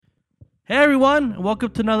Hey everyone, and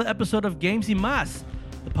welcome to another episode of Games y Mas,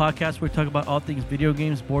 the podcast where we talk about all things video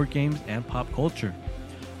games, board games, and pop culture.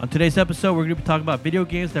 On today's episode, we're going to be talking about video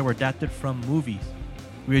games that were adapted from movies.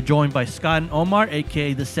 We are joined by Scott and Omar,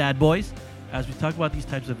 aka the Sad Boys, as we talk about these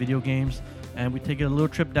types of video games, and we take a little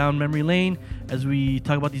trip down memory lane as we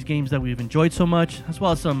talk about these games that we've enjoyed so much, as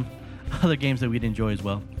well as some other games that we'd enjoy as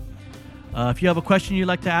well. If you have a question you'd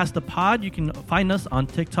like to ask the pod, you can find us on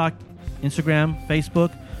TikTok, Instagram,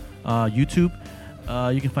 Facebook, YouTube.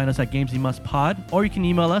 You can find us at Games y Mas Pod, or you can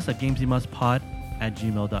email us at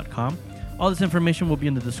gamesymustpod@gmail.com. All this information will be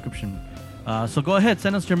in the description. So go ahead,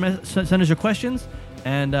 send us your questions,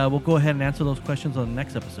 and we'll go ahead and answer those questions on the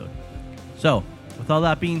next episode. So, with all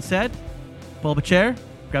that being said, pull up a chair,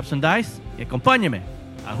 grab some dice, y acompáñeme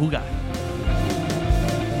a jugar.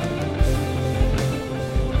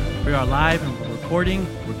 We are live and we're recording.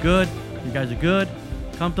 We're good. You guys are good,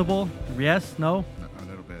 comfortable. Yes, no. A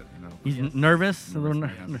little bit, you know. He's nervous. A little My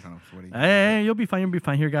hands are kind of sweaty. Hey, you'll be fine. You'll be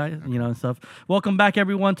fine here, guys. Okay. You know, and stuff. Welcome back,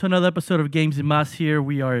 everyone, to another episode of Games y Mas here.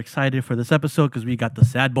 We are excited for this episode because we got the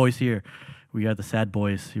Sad Boys here. We got the Sad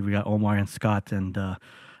Boys. We got Omar and Scott, and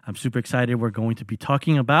I'm super excited. We're going to be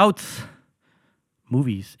talking about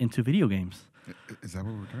movies into video games. Is that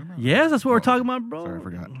what we're talking about? Yes, that's what we're talking about, bro. Sorry, I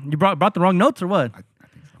forgot. You brought the wrong notes or what? I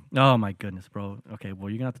think so. Oh, my goodness, bro. Okay, well,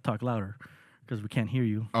 you're going to have to talk louder because we can't hear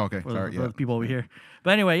you. Oh, okay. For Sorry. the people over here.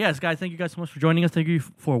 But anyway, yes, guys, thank you guys so much for joining us. Thank you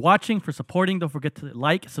for watching, for supporting. Don't forget to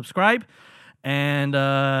like, subscribe, and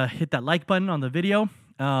hit that like button on the video.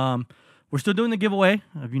 We're still doing the giveaway.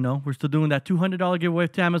 If you know, we're still doing that $200 giveaway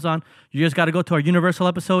to Amazon. You just got to go to our Universal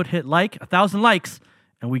episode, hit like, 1,000 likes,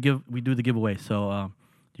 and we do the giveaway. So,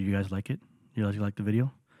 do you guys like it? You guys like the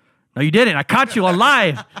video? No, you didn't. I caught you on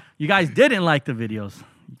live. You guys didn't like the videos.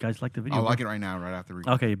 You guys like the video? I'll like it right now, right after we.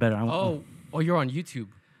 Okay, you better. Oh, you're on YouTube.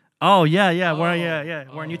 Oh yeah. We're on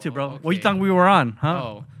Oh, YouTube, bro. okay. What you thought we were on, huh?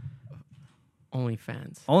 Oh,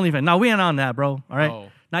 OnlyFans. OnlyFans. No, we ain't on that, bro. All right,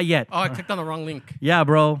 Oh. not yet. Oh, I clicked on the wrong link. Yeah,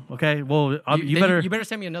 bro. Okay. Well, you Then better. You better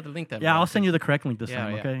send me another link then. Yeah, bro. I'll send you the correct link this Yeah,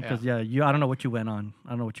 time. yeah, Okay? yeah. Because I don't know what you went on. I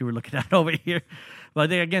don't know what you were looking at over here.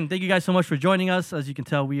 But again, thank you guys so much for joining us. As you can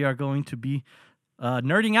tell, we are going to be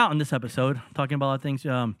nerding out in this episode, talking about a lot of things.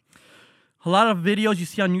 A lot of videos you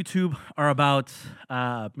see on YouTube are about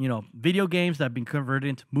video games that have been converted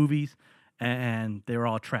into movies, and they were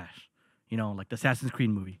all trash. You know, like the Assassin's Creed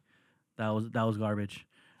movie. That was garbage.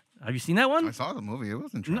 Have you seen that one? I saw the movie. It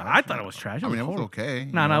wasn't trash. No, I thought it was trash. I mean, it was horrible. okay.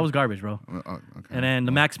 No, it was garbage, bro. Okay. And then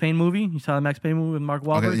the Max Payne movie. You saw the Max Payne movie with Mark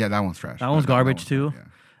Wahlberg? Okay, yeah, that one's trash. That one's garbage too.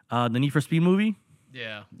 Yeah. The Need for Speed movie.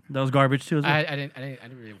 Yeah. That was garbage too. I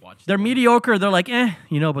didn't really watch. They're that one. mediocre. They're like,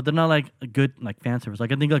 but they're not like a good like fan service.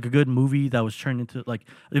 Like I think like a good movie that was turned into like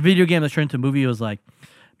the video game that's turned into a movie was like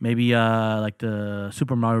maybe like the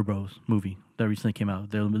Super Mario Bros. Movie that recently came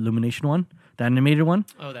out, the Illumination one, the animated one.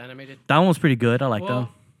 Oh, the animated. That one was pretty good. I like that.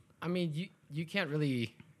 Well, I mean, you can't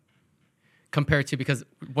really compare two because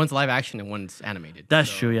one's live action and one's animated. That's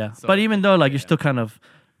So- true, yeah. so- But even though like you yeah. still kind of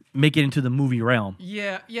make it into the movie realm.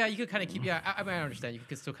 Yeah, you could kind of keep. Yeah, I mean, I understand. You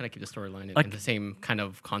could still kind of keep the storyline and, Like- and the same kind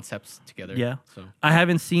of concepts together. Yeah. So. I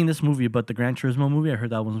haven't seen this movie, but the Gran Turismo movie, I heard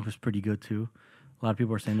that one was pretty good too. A lot of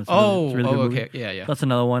people are saying it's a really good movie. okay, yeah. That's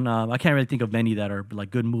another one. I can't really think of many that are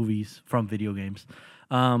like good movies from video games.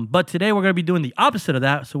 But today we're going to be doing the opposite of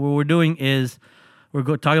that. So what we're doing is we're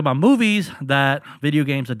going to talk about movies that video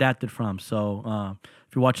games adapted from. So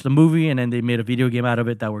if you watch the movie and then they made a video game out of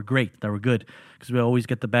it that were great, that were good, because we always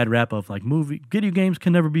get the bad rap of like video games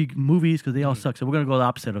can never be movies because they all suck. So we're going to go the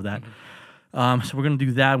opposite of that. So we're going to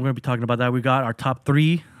do that. We're going to be talking about that. We got our top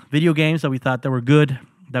 3 video games that we thought that were good,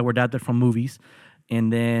 that were adapted from movies.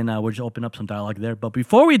 And then we'll just open up some dialogue there. But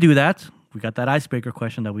before we do that, we got that icebreaker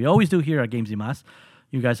question that we always do here at Games y Mas.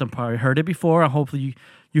 You guys have probably heard it before. Hopefully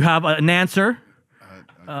you have an answer.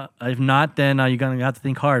 If not, then you're going to have to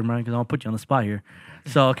think hard, man, because I'll put you on the spot here.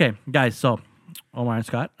 So, okay, guys. So, Omar and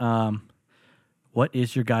Scott, what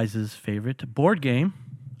is your guys' favorite board game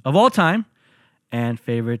of all time and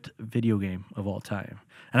favorite video game of all time?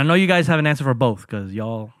 And I know you guys have an answer for both because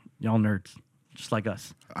y'all nerds, just like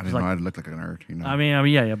us. I didn't know I looked like a nerd. You know. I mean,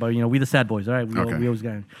 yeah, but we the sad boys, all right? We Okay. always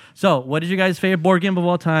got it. So, what is your guys' favorite board game of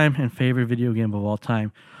all time and favorite video game of all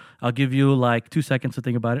time? I'll give you like 2 seconds to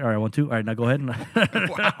think about it. All right, 1, 2. All right, now go ahead.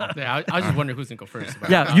 Yeah, I was just wondering who's gonna go first. but-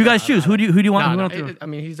 Yeah, you guys choose. Who do you want? No, who do you want to- I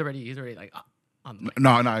mean, he's already like on the mic.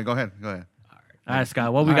 No, go ahead. All right,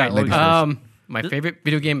 Scott. What we All got? right, What we ladies got? My favorite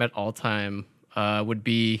video game at all time would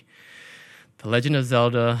be The Legend of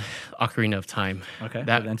Zelda: Ocarina of Time. Okay,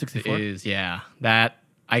 that for the N64? is that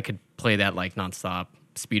I could play that like nonstop,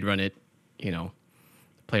 speedrun it.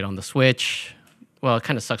 Play it on the Switch. well, it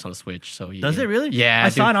kind of sucks on the Switch. So Does it really? Yeah, I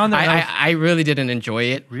saw it on there. I really didn't enjoy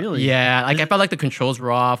it. Really? Yeah, like I felt like the controls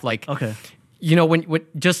were off. Like, Okay. you know, when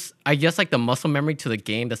just I guess like the muscle memory to the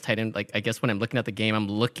game that's tied in. Like I guess when I'm looking at the game, I'm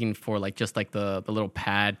looking for like just like the little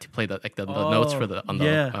pad to play the notes for the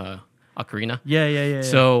Ocarina. Yeah.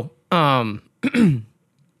 So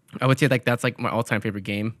I would say like that's like my all-time favorite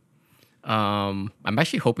game. I'm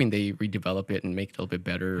actually hoping they redevelop it and make it a little bit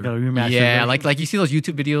better. Gotta remaster Yeah, it. like you see those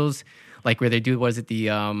YouTube videos, like where they do what is it the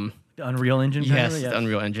The Unreal Engine. yes, kinda? the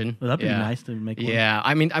Unreal Engine. Well, that'd be Yeah. nice to make. One. Yeah,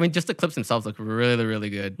 I mean, just the clips themselves look really, really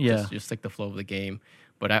good. Yeah. Just like the flow of the game.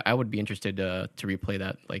 But I would be interested to replay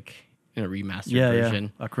that like in a remastered Yeah,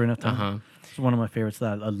 version. yeah. Ocarina of Time. Uh-huh. It's one of my favorites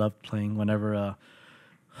that I love playing. Whenever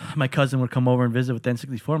my cousin would come over and visit with the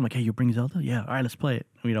N64, I'm like, "Hey, you bring Zelda? Yeah, all right, let's play it."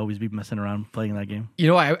 And we'd always be messing around playing that game. You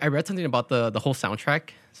know, I read something about the whole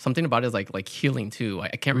soundtrack. Something about it is like healing too. I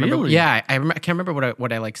can't remember. Really? Yeah, I can't remember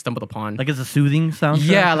what I like stumbled upon. Like it's a soothing soundtrack.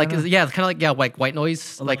 yeah, like kinda? yeah, kind of like white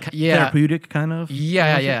noise. Like yeah, therapeutic kind of.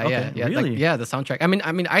 Yeah, Okay, yeah. Really? Like, yeah, the soundtrack. I mean,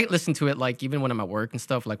 I listen to it like even when I'm at work and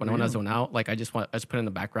stuff. Like when I zone out, like I just put it in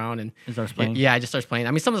the background and It starts playing? Yeah, I just starts playing.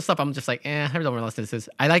 I mean, some of the stuff I'm just like, I don't really listen to this.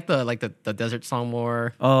 I like the desert song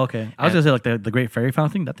more. Oh, okay. I was gonna say like the Great Fairy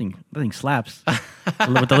Fountain. That thing slaps.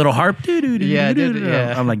 With the little harp. Yeah, dude,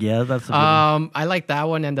 yeah. I'm like, yeah, that's. A good one. I like that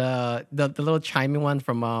one and the little chiming one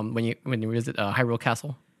from when you visit Hyrule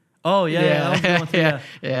Castle. Oh yeah, that was a good one too, yeah,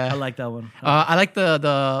 yeah. yeah. I like that one. I like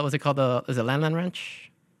the what's it called? Is it Land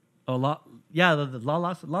Ranch? Oh, the La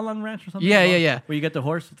Land Ranch or something. Yeah, yeah. Where you get the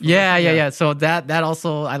horse. Yeah. So that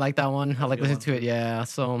also I like that one. I like listening to it. Yeah.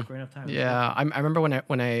 So Ocarina of Time. yeah, I remember when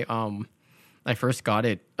I first got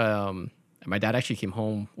it. My dad actually came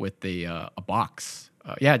home with a box.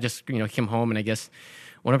 Just came home and I guess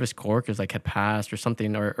one of his coworkers like had passed or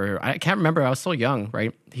something or I can't remember. I was so young,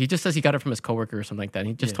 right? He just says he got it from his coworker or something like that. And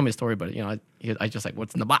he just told me a story, but I just like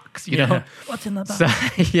what's in the box, you know? What's in the box? So,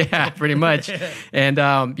 yeah, pretty much.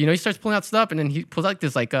 And he starts pulling out stuff, and then he pulls out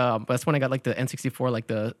this like that's when I got like the N64, like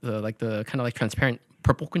the kind of like transparent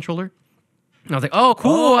purple controller. And I was like, oh,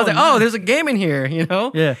 cool. I was like, oh, there's a game in here, you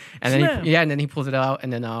know? Yeah. And Snap. then and then he pulls it out,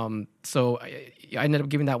 and then so I ended up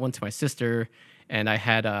giving that one to my sister. And I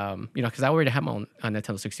had, because I already had my own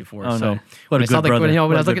Nintendo 64. Oh, so nice. when I saw when I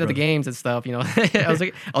What a was looking good at the games and stuff, I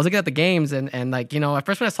was looking at the games and like, at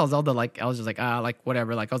first when I saw Zelda, like I was just like, like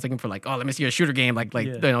whatever. Like I was looking for like, oh, let me see a shooter game, like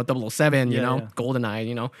 007,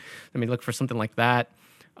 GoldenEye, let me look for something like that.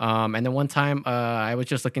 And then one time I was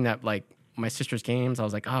just looking at like my sister's games. I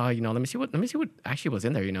was like, let me see what actually was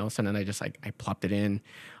in there, So then I just like I plopped it in.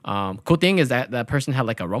 Cool thing is that person had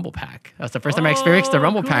like a Rumble Pack. That's the first time I experienced the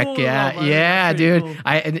Rumble Pack. cool. Yeah, Oh, yeah, that's dude.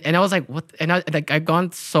 pretty cool. And I was like, what? And I've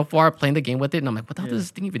gone so far playing the game with it, and I'm like, what the hell does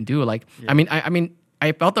this thing even do? Like, I mean,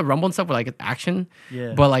 I felt the rumble and stuff with like action,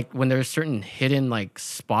 but like when there's certain hidden like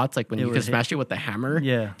spots, like when you can smash it with the hammer,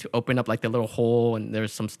 to open up like the little hole and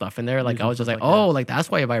there's some stuff in there. Like I was just like, like that's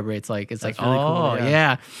why it vibrates. Like it's That's like, really cool,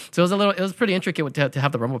 yeah. So it was pretty intricate to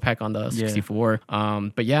have the rumble pack on the 64.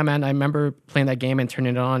 But yeah, man, I remember playing that game and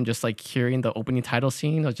turning it on, just like hearing the opening title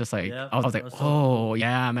scene. I was just like, I was like,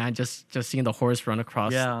 yeah, man, just seeing the horse run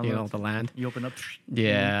across, the land. You open up.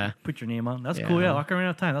 Yeah. Put your name on. That's cool. Yeah, Ocarina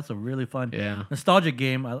of Time. That's a really fun, nostalgic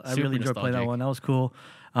game. I Super really enjoyed playing that nostalgic. one. That was cool.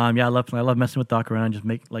 I love messing with the Ocarina and just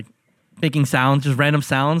making sounds, just random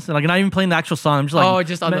sounds, and like not even playing the actual song. I'm just like,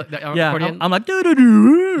 just on the yeah. accordion? I'm like, doo doo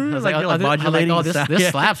doo. I was like, modulating. oh, this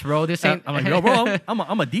slaps, bro. This ain't. I'm like, yo, bro, I'm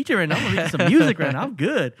a DJ right now. I'm making some music right now. I'm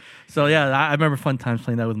good. So yeah, I remember fun times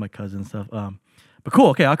playing that with my cousin and stuff. But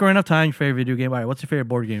cool. Okay, Ocarina of Time, your favorite video game. All right, what's your favorite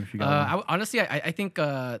board game if you got one? Honestly, I think,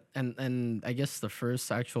 and I guess the first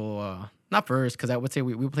actual, not first, because I would say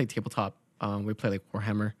we played tabletop. We played like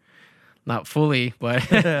Warhammer, not fully, but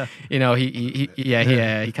he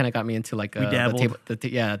kind of got me into like dabbled.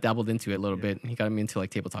 dabbled into it a little bit. He got me into like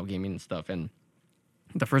tabletop gaming and stuff. And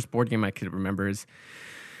the first board game I could remember is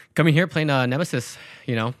coming here playing Nemesis.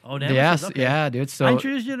 Oh, Nemesis. Yes, Okay. yeah, dude. So I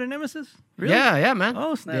introduced you to Nemesis. Really? yeah, man.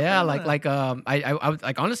 Oh, snap. Yeah, I didn't know I would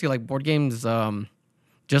like honestly like board games.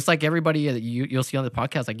 Just like everybody you'll see on the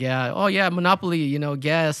podcast, like Monopoly,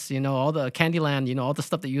 Guess, all the Candyland, all the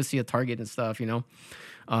stuff that you see at Target and stuff,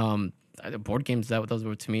 board games those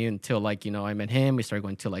were to me until like I met him. We started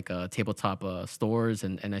going to like tabletop stores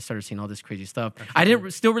and I started seeing all this crazy stuff. I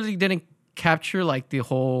didn't capture like the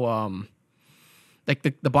whole like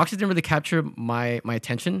the boxes didn't really capture my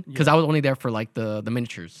attention because I was only there for like the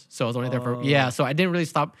miniatures. So I was only there for so I didn't really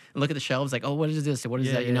stop and look at the shelves like, oh, what is this? What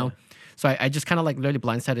is that? So I just kind of like literally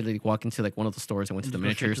blindsided like walk into like one of the stores and went to the just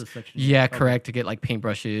go straight miniatures. to the section. Yeah, correct, to get like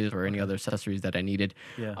paintbrushes or any other accessories that I needed.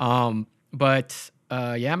 Yeah. But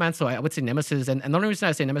Yeah, man. So I would say Nemesis, and the only reason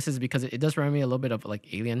I say Nemesis is because it does remind me a little bit of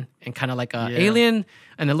like Alien, and kind of like Alien,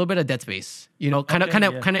 and a little bit of Dead Space. You know, kind of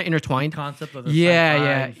intertwined. Concept of the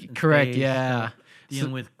Yeah, sci-fi, correct. space, Yeah,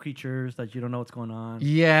 dealing with creatures that you don't know what's going on.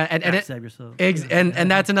 yeah, and Save yourself. and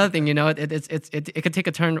that's another thing. You know, it could take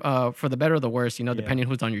a turn for the better or the worse. You know, depending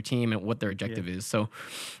who's on your team and what their objective is. So,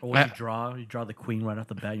 Or what you draw the queen right off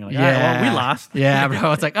the bat. You're like, yeah, well, we lost. Yeah,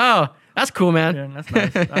 bro. It's like, oh, that's cool, man. Yeah, that's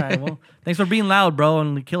nice. All right, well, thanks for being loud, bro,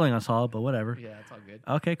 and killing us all. But whatever. Yeah, it's all good.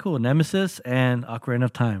 Okay, cool. Nemesis and Ocarina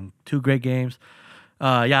of Time, 2 great games.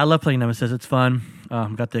 Yeah, I love playing Nemesis. It's fun.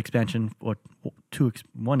 Got the expansion or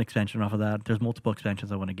one expansion off of that. There's multiple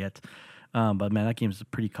expansions I want to get. But man, that game's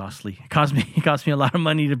pretty costly. It cost me a lot of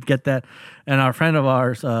money to get that. And our friend of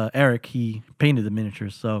ours, Eric, he painted the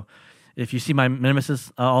miniatures. So if you see my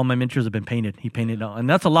Nemesis, all my miniatures have been painted. He painted it all, and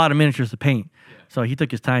that's a lot of miniatures to paint. Yeah. So he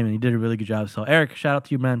took his time and he did a really good job. So Eric, shout out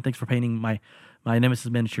to you, man. Thanks for painting my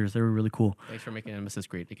Nemesis miniatures. They were really cool. Thanks for making Nemesis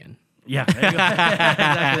great again. Yeah, there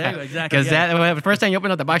you go. Exactly. Because the first time you open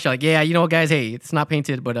up the box, you're like, yeah, you know what, guys, hey, it's not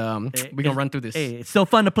painted, but we're gonna run through this. Hey, it's still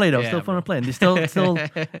fun to play though. Yeah, Still fun to play. And they're still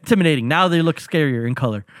intimidating. Now they look scarier in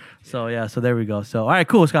color. So yeah, so there we go. So all right,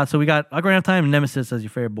 cool, Scott. So we got Ocarina of Time and Nemesis as your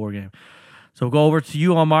favorite board game. So we'll go over to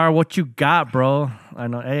you, Omar. What you got, bro? I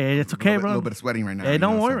know. Hey, it's okay, bro. A little bit of sweating right now. Hey,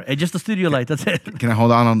 don't worry. Hey, just the studio light. That's it. Can I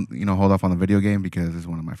hold off on the video game because it's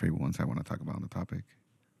one of my favorite ones I want to talk about on the topic.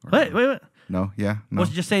 Wait. No, yeah, no. Well,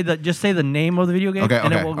 just say the name of the video game. Okay,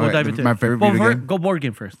 and then okay. we'll dive into my it. favorite video game. Go board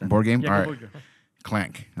game first. Then. Board game. Yeah, all go right. board game.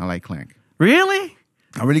 Clank. I like Clank. Really?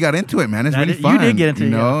 I really got into it, man. It's really You fun. did get into it,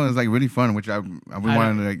 You know, yeah. it's like really fun, which I've been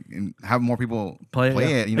wanting to like, have more people play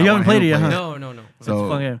it. You haven't played it yet, huh? No. So It's a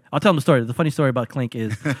fun game. I'll tell them the story. The funny story about Clank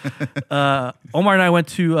is Omar and I went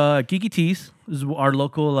to Geeky Tees. This is our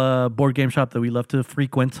local board game shop that we love to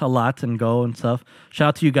frequent a lot and go and stuff. Shout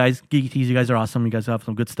out to you guys, Geeky Tees. You guys are awesome. You guys have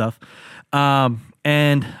some good stuff.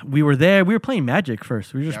 And we were there. We were playing Magic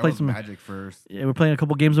first. We were just playing some Magic first. Yeah, we were playing a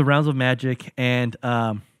couple games of rounds of Magic, and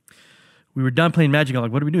we were done playing Magic. I'm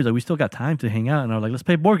like, what do we do? He's like, we still got time to hang out. And I was like, let's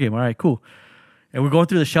play a board game. All right, cool. And we're going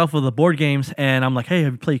through the shelf of the board games, and I'm like, hey,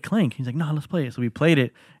 have you played Clank? He's like, no, let's play it. So we played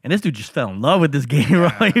it, and this dude just fell in love with this game.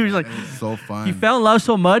 Right? He was like, It was so fun. he fell in love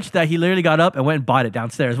so much that he literally got up and went and bought it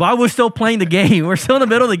downstairs. While we're still playing the game, we're still in the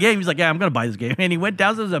middle of the game. He's like, yeah, I'm gonna buy this game, and he went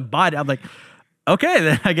downstairs and bought it. I'm like, okay,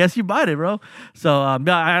 then I guess you bought it, bro. So I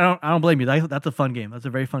don't blame you. That's a fun game. That's a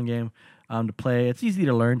very fun game to play. It's easy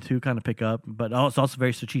to learn to kind of pick up, but it's also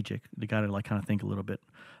very strategic. You gotta like kind of think a little bit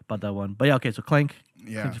about that one. But yeah, okay. So Clank.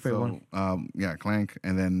 Yeah. Clank's your favorite one. Clank,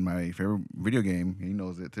 and then my favorite video game. He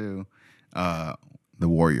knows it too. The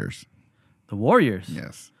Warriors. The Warriors.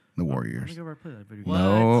 Yes, the I don't Warriors. think I've ever played that video game.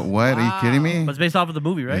 No, what? Are you kidding me? But it's based off of the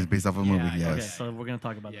movie, right? It's based off of a movie. Yeah, Yes. Okay, so we're gonna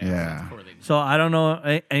talk about that. Yeah. it's correlated. So I don't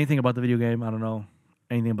know anything about the video game. I don't know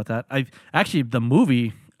anything about that. I've actually the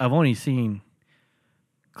movie. I've only seen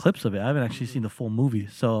clips of it. I haven't actually seen the full movie.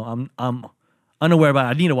 So I'm unaware about it.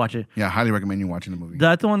 I need to watch it. Yeah, I highly recommend you watching the movie.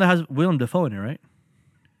 That's the one that has Willem Dafoe in it, right?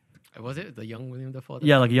 Was it the young William Dafoe?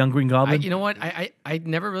 Yeah, like a young Green Goblin. You know what? I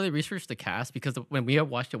never really researched the cast because when we had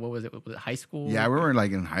watched it, what was it? Was it high school? Yeah, we were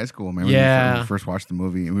like in high school, man. Yeah. When we first watched the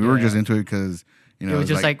movie, and we were just into it because it was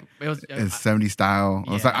just like it was. it's 70s style.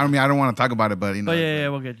 Yeah. It's like, I mean, I don't want to talk about it, but you know, But yeah,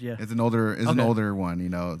 we'll get it's an older one, you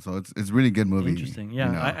know. So it's a really good movie. interesting. Yeah,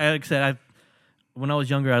 you know. I like I said, when I was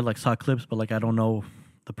younger, I like saw clips, but like I don't know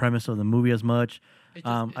the premise of the movie as much. It's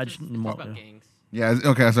I just it's more- about gangs. Yeah.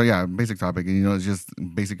 Okay. So yeah, basic topic. You know, it's just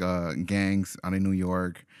basic gangs out in New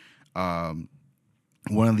York.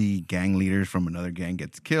 One of the gang leaders from another gang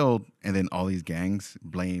gets killed, and then all these gangs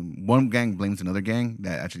one gang blames another gang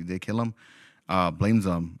that actually did kill him, blames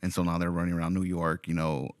them, and so now they're running around New York. You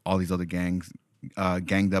know, all these other gangs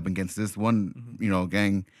ganged up against this one, you know,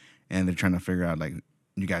 gang, and they're trying to figure out like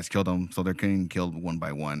you guys killed them, so they're getting killed one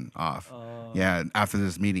by one off. Yeah, after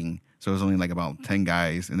this meeting. So it was only like about 10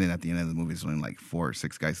 guys, and then at the end of the movie, it's only like 4 or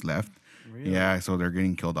 6 guys left. Really? Yeah, so they're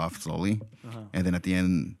getting killed off slowly, and then at the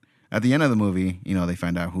end of the movie, you know, they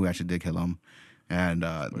find out who actually did kill them, and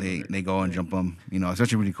they go and jump them. You know, it's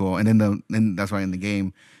actually really cool. And then that's why in the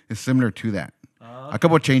game it's similar to that. A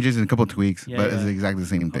couple of changes and a couple of tweaks, but it's exactly the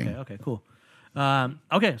same thing. Okay, cool.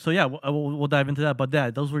 Okay, so yeah, we'll dive into that. But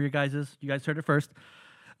those were your guys'. You guys heard it first.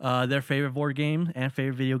 Their favorite board game and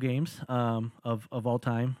favorite video games of all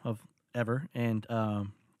time, of ever. And so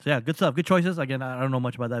yeah, good stuff. Good choices. Again, I don't know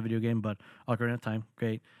much about that video game, but Ocarina of Time,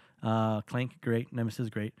 great. Clank, great. Nemesis,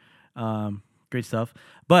 great. Great stuff.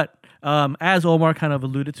 But as Omar kind of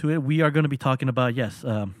alluded to it, we are going to be talking about,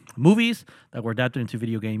 movies that were adapted into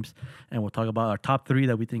video games. And we'll talk about our top 3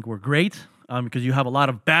 that we think were great, because you have a lot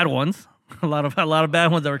of bad ones. a lot of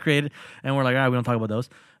bad ones that were created, and we're like, all right, we don't talk about those.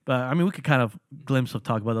 But I mean, we could kind of glimpse of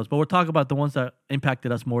talk about those, but we'll talk about the ones that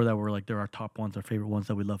impacted us more, that were like they're our top ones, our favorite ones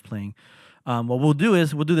that we love playing. What we'll do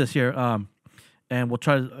is we'll do this here, and we'll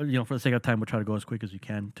try to, for the sake of time, we'll try to go as quick as we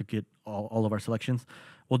can to get all of our selections.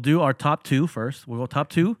 We'll do our top 2 first. We'll go top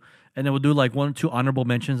 2, and then we'll do like 1 or 2 honorable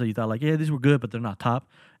mentions that you thought like, yeah, these were good, but they're not top.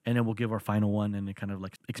 And then we'll give our final one and then kind of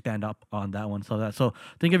like expand up on that one. So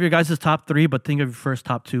think of your guys' top 3, but think of your first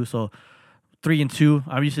top 2. So 3 and 2,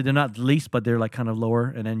 obviously they're not least, but they're like kind of lower.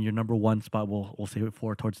 And then your number 1 spot we'll save it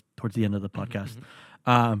for towards the end of the podcast.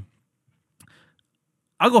 I'll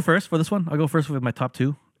go first for this one. I'll go first with my top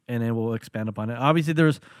 2, and then we'll expand upon it. Obviously,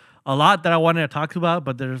 there's a lot that I wanted to talk about,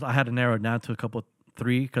 but I had to narrow it down to a couple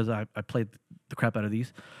 3 because I played the crap out of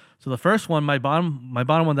these. So the first one, my bottom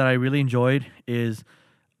one that I really enjoyed is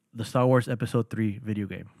the Star Wars Episode 3 video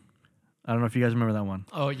game. I don't know if you guys remember that one.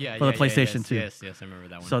 Oh yeah, for the PlayStation 2. Yes, I remember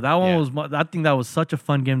that one. So that one was, I think that was such a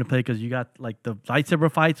fun game to play because you got like the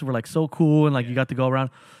lightsaber fights were like so cool, and like you got to go around.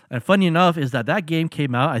 And funny enough is that game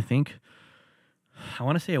came out, I think, I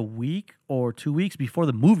want to say a week or 2 weeks before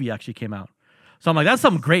the movie actually came out. So I'm like, that's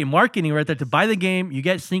some great marketing right there. To buy the game, you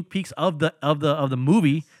get sneak peeks of the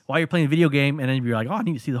movie while you're playing the video game, and then you're like, oh, I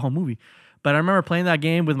need to see the whole movie. But I remember playing that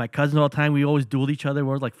game with my cousins all the time. We always dueled each other. We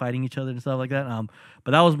were like fighting each other and stuff like that.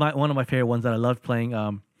 But that was one of my favorite ones that I loved playing.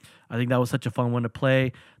 I think that was such a fun one to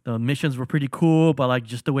play. The missions were pretty cool, but like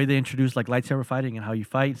just the way they introduced like lightsaber fighting and how you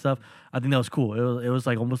fight and stuff, I think that was cool. It was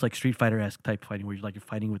like almost like Street Fighter-esque type fighting where you're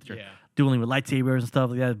fighting with your dueling with lightsabers and stuff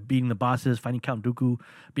like that, beating the bosses, fighting Count Dooku,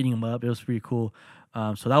 beating him up. It was pretty cool.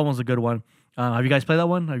 So that one was a good one. Have you guys played that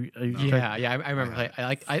one? I remember.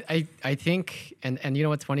 I think, and you know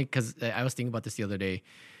what's funny, because I was thinking about this the other day.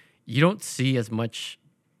 You don't see as much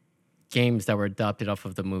games that were adopted off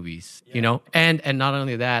of the movies, and not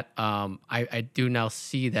only that, I do now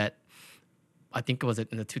see that. I think it was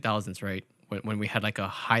in the 2000s, right, when we had like a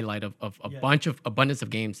highlight of abundance of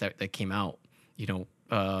games that came out,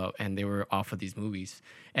 and they were off of these movies.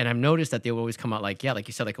 And I've noticed that they would always come out like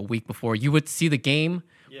you said, like a week before. You would see the game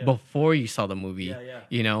before you saw the movie,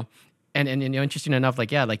 And interesting enough, I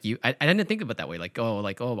didn't think of it that way. I'm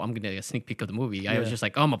gonna get a sneak peek of the movie. I was just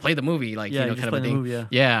like, I'm gonna play the movie, kind of a thing. Movie,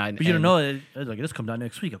 but you don't know it. It's like, this comes out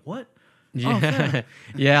next week. Like, what? Yeah,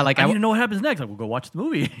 I need to know what happens next. Like, we'll go watch the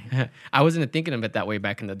movie. I wasn't thinking of it that way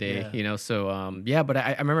back in the day, So but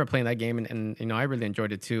I remember playing that game, and I really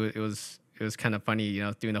enjoyed it too. It was kind of funny,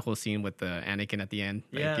 doing the whole scene with the Anakin at the end.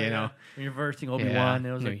 When you're reversing Obi-Wan,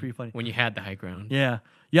 it was pretty funny. When you had the high ground. Yeah.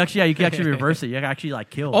 You can actually reverse it. You can actually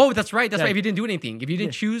kill. Oh, that's right. That's right. If you didn't do anything, if you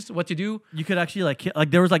didn't choose what to do, you could actually kill.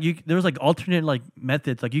 There was alternate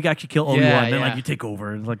methods. Like you could actually kill Obi-Wan, and then you take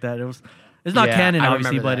over and like that. It's not canon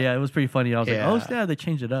obviously, but it was pretty funny. I was like, oh yeah, they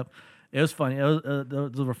changed it up. It was funny.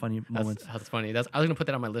 Those were funny moments. That's funny. I was gonna put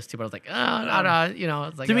that on my list too, but I was like,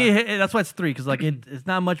 it's like to me, that's why it's 3 because it's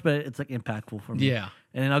not much, but it's impactful for me. Yeah.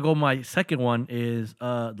 And then I'll go. My second one is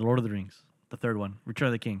the Lord of the Rings, the third one, Return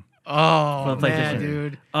of the King. Oh man,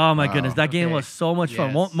 dude! Oh my goodness, that game was so much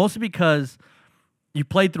fun. Mostly because you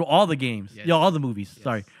played through all the games, all the movies. Yes.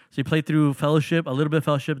 Sorry, so you played through Fellowship, a little bit of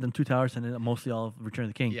Fellowship, then Two Towers, and then mostly all of Return of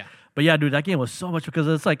the King. Yeah. But yeah, dude, that game was so much because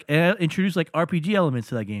it's it introduced RPG elements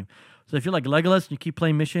to that game. So if you're like Legolas and you keep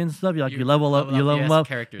playing missions and stuff, you level them up.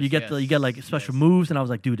 Characters, you get special moves, and I was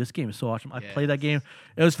like, dude, this game is so awesome. I played that game.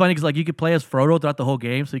 It was funny because you could play as Frodo throughout the whole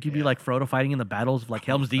game, so you could be like Frodo fighting in the battles of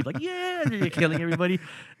Helm's Deep, you're killing everybody.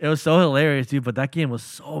 It was so hilarious, dude. But that game was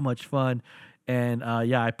so much fun. And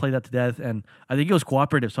I played that to death, and I think it was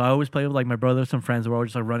cooperative. So I always played with my brother, some friends who were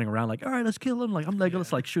just running around, all right, let's kill him. I'm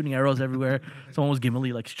Legolas, shooting arrows everywhere. Someone was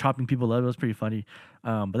Gimli, chopping people up. It was pretty funny.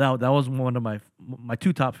 But that was one of my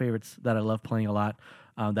 2 top favorites that I love playing a lot.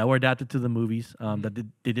 That were adapted to the movies.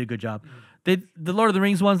 They did a good job. The Lord of the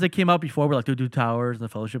Rings ones that came out before were the Two Towers and the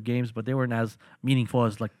Fellowship games, but they weren't as meaningful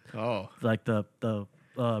as the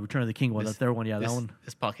Return of the King one. The third one, that one.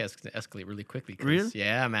 This podcast is going to escalate really quickly. Really?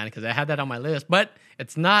 Yeah, man, because I had that on my list, but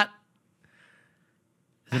it's not.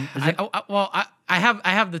 I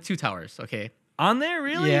have the Two Towers. Okay. On there,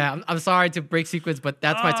 really? Yeah, I'm sorry to break sequence, but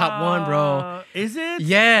that's my top one, bro. Is it?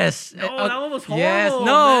 Yes. No, that one was horrible. Yes.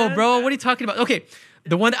 No, man. bro. What are you talking about? Okay.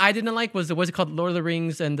 The one that I didn't like was what's it called, Lord of the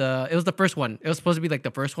Rings, and it was the first one. It was supposed to be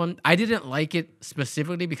the first one. I didn't like it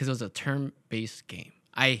specifically because it was a turn-based game.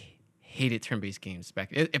 I hated turn-based games back.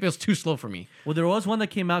 It was too slow for me. Well, there was one that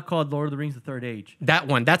came out called Lord of the Rings: The Third Age. That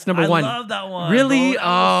one. That's number one. I love that one. Really? Bro.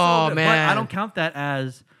 Oh, so man. But I don't count that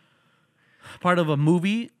as part of a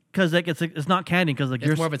movie because like it's not canon because like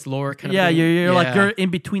It's more of its lore kind yeah of thing. you're like Yeah. you're in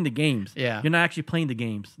between the games. Yeah. you're not actually playing the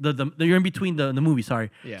games. You're in between the movie.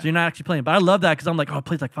 Sorry. Yeah. So you're not actually playing. But I love that because I'm like, oh, it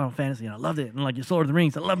plays like Final Fantasy, and I loved it. And like Lord of the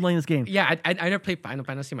Rings, I love playing this game. Yeah, I never played Final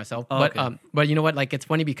Fantasy myself, Oh, but okay. but you know what? Like it's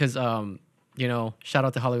funny because you know, shout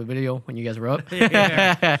out to Hollywood Video when you guys were up.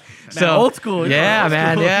 Yeah. So old school. Yeah, Old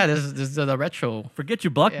man. school. Yeah, this is the retro. Forget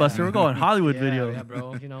your Blockbuster. Yeah. We're going Hollywood Yeah, video. yeah,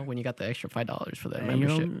 bro. You know when you got the extra $5 for the Hey, you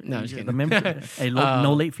know, membership. No, I'm just the kidding. membership. Hey,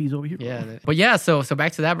 no late fees over here. bro. Yeah, but yeah. So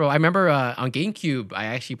back to that, bro. I remember on GameCube, I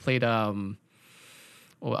actually played.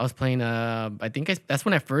 Well, I was playing. I think that's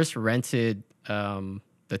when I first rented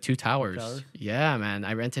the Two Towers. Towers? Yeah, man.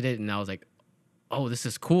 I rented it, and I was like, oh, this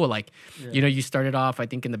is cool. Like, Yeah. you know, you started off, I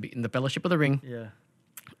think, in the Fellowship of the Ring.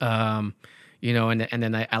 Yeah. You know, and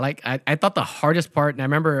then I thought the hardest part, and I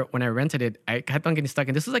remember when I rented it, I kept on getting stuck.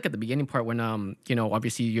 And this was like at the beginning part when you know,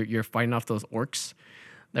 obviously you're fighting off those orcs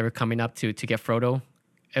that were coming up to get Frodo.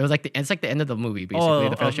 It was like it's like the end of the movie, basically. Oh,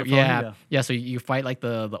 the Fellowship. the Fellowship, Yeah. So you fight like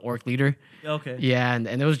the orc leader. Okay. Yeah, and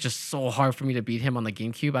it was just so hard for me to beat him on the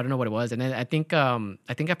GameCube. I don't know what it was. And then I think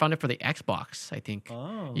I found it for the Xbox, I think.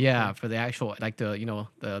 Oh. Yeah, for the actual like the you know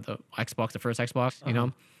the Xbox, the first Xbox, you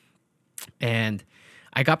know. And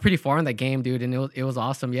I got pretty far in that game, dude, and it was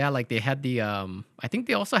awesome. Yeah, like they had the I think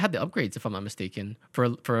they also had the upgrades, if I'm not mistaken, for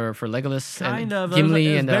Legolas Kind and of. Gimli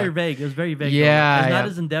it was and very vague. It was very vague. Yeah, It's not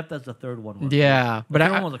yeah. as in depth as the third one was. yeah, but The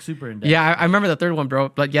third I one was like super in depth. yeah, I remember the third one, bro.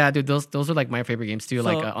 But yeah, dude, those are like my favorite games too.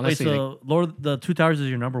 Like honestly, wait, like, so Lord, the Two Towers is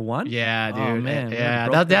your number one? yeah, dude. Oh, man, yeah,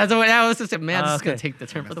 broke that's what I was just man. This is gonna okay. take the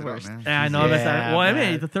turn for the Messed worst. it up, man. Yeah, I know. That's Yeah, not, well, I mean,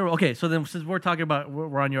 man. the third. Okay, so then since we're talking about,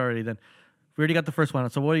 we're on you already. Then we already got the first one.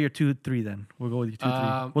 So what are your 2, 3 then? We'll go with your 2,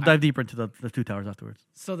 3. We'll dive deeper into the Two Towers afterwards.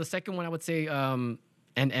 So the second one, I would say,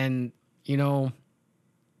 and you know,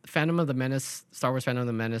 Phantom of the Menace, Star Wars Phantom of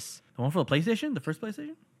the Menace. The one for the PlayStation, the first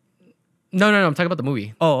PlayStation. No, I'm talking about the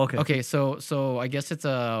movie. Oh, okay. Okay, so I guess it's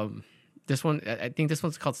this one. I think this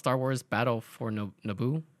one's called Star Wars Battle for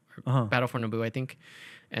Naboo. Uh-huh. Battle for Naboo, I think.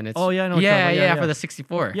 And it's Oh, yeah, I know what you're yeah, talking about. Yeah, for yeah. the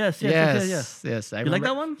 64. Yes. yes. I You like remember-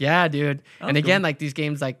 that one? Yeah, dude. And That's again, cool. like these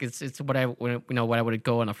games, like it's what I you know what I would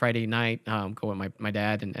go on a Friday night, go with my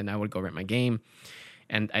dad, and I would go rent my game.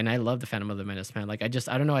 And I love the Phantom of the Menace, man. Like I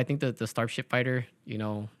don't know. I think the Starship Fighter, you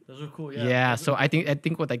know, Those are cool. yeah. So I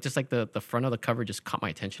think with like just like the front of the cover just caught my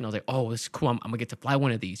attention. I was like, oh, this is cool. I'm gonna get to fly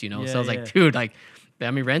one of these, you know. Yeah, So I was yeah. like, dude, like,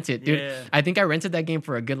 let me rent it, dude. Yeah. I think I rented that game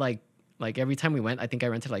for a good like every time we went, I think I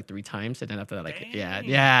rented like 3 times, and then after that, like, yeah.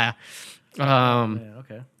 Yeah.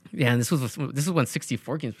 Okay. Yeah, and this was when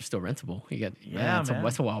 64 games were still rentable. You get Yeah, it's man.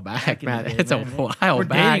 that's a while back, Back in the man. day, It's man. a while We're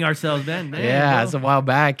back. dating ourselves, man. Man, Yeah, bro. it's a while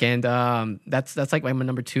back, and that's like my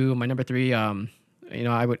number 2. My number 3, you know,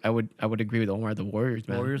 I would agree with Omar. The Warriors,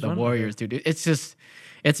 man. Warriors the one? Warriors, dude. It's just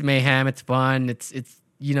it's mayhem. It's fun. It's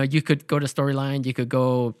you know, you could go to storyline. You could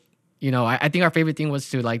go. You know, I think our favorite thing was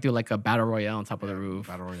to like do like a battle royale on top of the roof.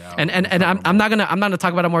 Battle Royale. And I'm not gonna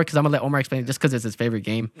talk about it more because I'm gonna let Omar explain it just because it's his favorite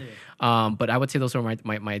game. But I would say those are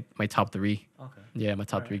my top 3. Okay. Yeah, my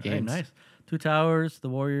top 3 All right, games. nice. Two Towers, the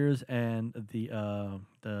Warriors, and the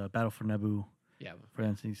Battle for Naboo Yeah. for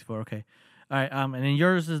N64. Okay. All right. And then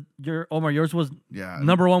yours was yeah,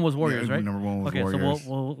 number 1 was Warriors, yeah, right? Number 1 was Okay, Warriors.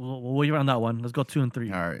 so we'll wait on that one. Let's go 2 and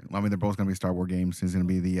 3. All right. I mean, they're both gonna be Star Wars games. It's gonna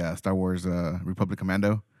be the Star Wars Republic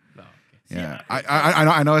Commando. Oh, okay. Yeah,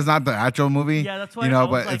 I know it's not the actual movie. Yeah, that's why you know, I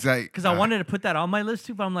was but it's like because I wanted to put that on my list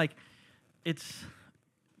too, but I'm like,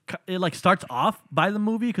 it like starts off by the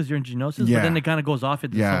movie because you're in Geonosis, but Yeah. then it kind of goes off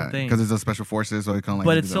into its yeah, own thing. because it's a special forces, so it kind of like.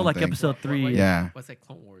 But do it's its still own like thing. episode 3. Yeah. What's that?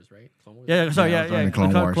 Clone Wars, right? Clone Wars. Yeah, sorry, Yeah, yeah. it's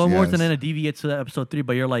on the Clone Wars, and then yes. it deviates to episode 3,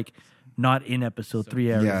 but you're like not in episode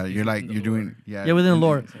 3 area. Yeah, you're like within the you're doing lore. Yeah, within the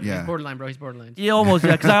lore. Yeah. He's borderline, bro. He's borderline. Yeah, almost.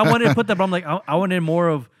 Yeah, because I wanted to put that, but I'm like, I wanted more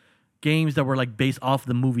of games that were like based off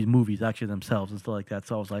the movies actually themselves and stuff like that.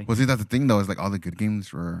 So I was like, Well, see, that's the thing though. Is like all the good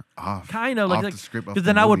games were off. kind of off like the script. because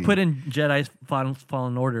then I would put in Jedi's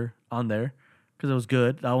Fallen Order on there because it was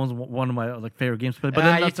good. That was one of my like favorite games. But then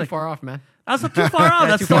you're that's too like, far off, man. that's not too far out.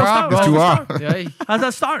 That's too still far Star off, Wars. bro. It's Too still off. Yeah, How's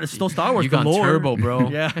that start? It's still Star Wars. you the gone lore. turbo, bro.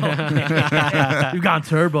 Yeah, you've gone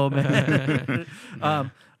turbo, man.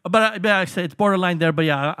 But I say it's borderline there. But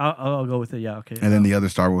yeah, I'll go with it. Yeah, okay. And then the other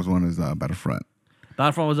Star Wars one is Battlefront.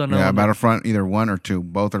 Battlefront was another Yeah, one. Battlefront, either 1 or 2.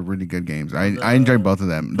 Both are really good games. I enjoyed both of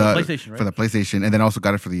them. the PlayStation, right? For the PlayStation, and then also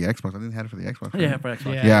got it for the Xbox. I think I had it for the Xbox. Yeah, right? for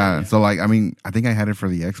Xbox. Yeah. Yeah. So like, I mean, I think I had it for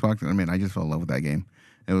the Xbox. I mean, I just fell in love with that game.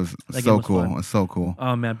 It was That game so was cool. fun. It's so cool.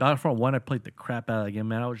 Oh man, Battlefront 1, I played the crap out of that game,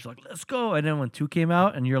 man. I was just like, let's go. And then when 2 came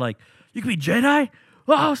out and you're like, you can be Jedi?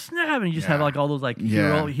 Oh snap. And you just have Yeah. like all those like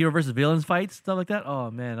Yeah. hero versus villains fights, stuff like that. Oh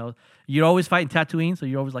man. You're always fighting Tatooine, so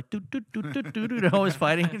you're always like always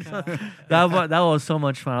fighting. So that was so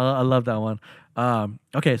much fun. I love that one.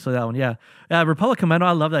 Okay, so that one, yeah. Republic Commando,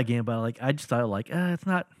 I love that game, but like I just thought like it's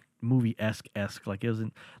not movie esque. Like it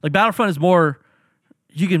wasn't like Battlefront is more.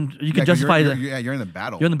 You can justify you're in the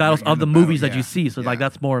battle. You're in the battles of the movies that you see. So like Yeah.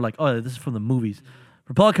 that's more like, oh, this is from the movies.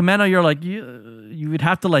 Republic Commando, you're like you would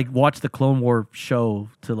have to like watch the Clone War show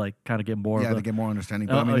to like kind of get more. Yeah, of to the, get more understanding.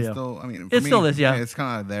 But I mean, oh, it's yeah. still. I mean, It still is, yeah. It's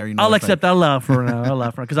kind of there. You know, I'll it's accept like, that. I'll laugh for now. I'll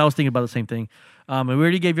laugh for because I was thinking about the same thing. And we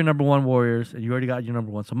already gave your number one Warriors, and you already got your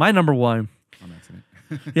number one. So my number one, On accident.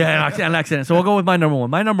 yeah, an accident. So we'll go with my number one.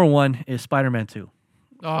 My number one is Spider-Man 2.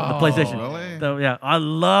 Oh, The PlayStation. Really? So yeah, I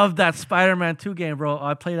love that Spider-Man 2 game, bro.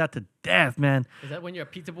 I play that to death, man. Is that when you're a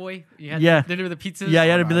pizza boy? You had Yeah. to deliver the pizzas? Yeah,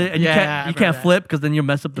 you had to be, and Yeah, I you remember can't that. flip because then you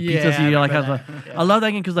mess up the pizza. Yeah, So you're I like, remember have that. I love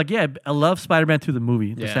that game because like, yeah, I love Spider-Man 2 the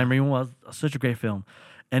movie. The Yeah. Sam Raimi one was such a great film.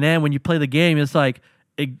 And then when you play the game, it's like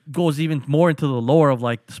it goes even more into the lore of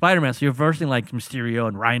like Spider-Man. So you're versing like Mysterio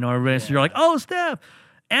and Rhino and everything. So you're like, oh snap!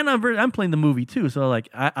 And I'm playing the movie too. So like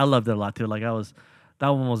I loved it a lot too. Like that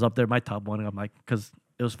one was up there, my top one. I'm like, because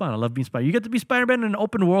it was fun. I love being Spider. You get to be Spider-Man in an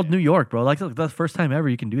open world New York, bro. Like that's the first time ever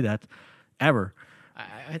you can do that, ever.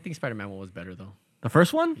 I think Spider-Man 1 was better though. The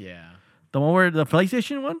first one, Yeah. the one where the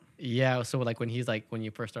PlayStation one. Yeah, so like when he's like when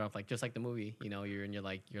you first start off like just like the movie, you know, you're in your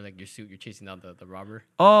your suit, you're chasing down the robber.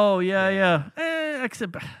 Oh yeah.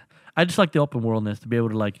 Except I just like the open worldness to be able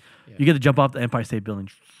to like you get to jump off the Empire State Building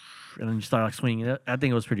and then you start like swinging. I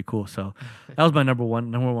think it was pretty cool. So that was my number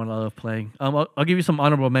one. Number one I love playing. I'll give you some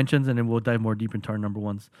honorable mentions and then we'll dive more deep into our number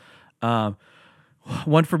ones.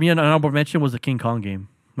 One for me, an honorable mention was the King Kong game.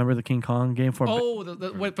 Remember the King Kong game for? Oh,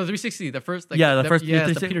 what, for 360, the first like Yeah, the first yes,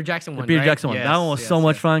 the 360 Peter Jackson one. The Peter right? Jackson one. Yes, That one was yes, so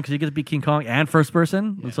much yes. fun because you get to be King Kong and first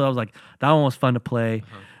person. And so I was like, that one was fun to play.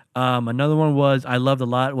 Another one was I loved a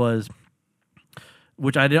lot was,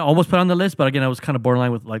 which I didn't almost put on the list, but again I was kind of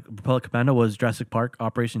borderline with like Republic Commando was Jurassic Park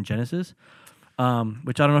Operation Genesis,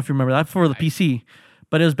 which I don't know if you remember that for the PC,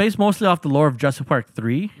 but it was based mostly off the lore of Jurassic Park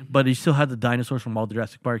 3, but you still had the dinosaurs from all the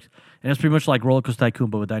Jurassic Parks, and it's pretty much like Roller Coaster Tycoon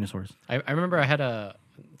but with dinosaurs. I remember I had a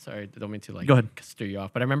sorry, I don't mean to like Go ahead. steer you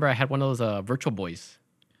off, but I remember I had one of those Virtual Boys.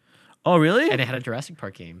 Oh really? And it had a Jurassic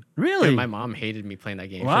Park game. Really? And my mom hated me playing that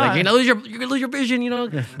game. She's Why? like, you're gonna lose your vision, you know.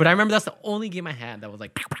 But I remember that's the only game I had that was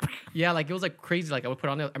like, yeah, like it was like crazy. Like I would put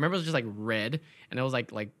on it. I remember it was just like red, and it was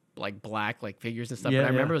like black like figures and stuff. Yeah, but I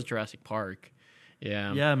remember yeah. it was Jurassic Park.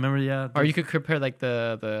 Yeah. Yeah, I remember. Yeah, Or you could compare like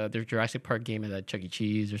the Jurassic Park game at Chuck E.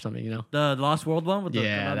 Cheese or something, you know. the Lost World one with the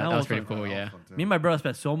Yeah, that one was pretty fun. cool. Yeah. Me and my brother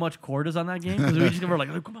spent so much quarters on that game because we just were like,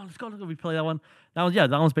 "Oh, come on, let's go. We play that one. That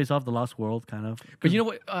one's based off the Lost World, kind of. But you know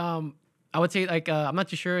what? I would say like I'm not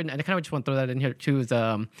too sure, and I kind of just want to throw that in here too. Is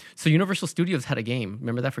so Universal Studios had a game.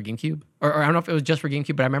 Remember that for GameCube, or I don't know if it was just for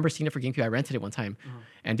GameCube, but I remember seeing it for GameCube. I rented it one time,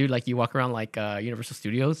 and dude, like you walk around like Universal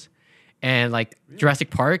Studios, and like Jurassic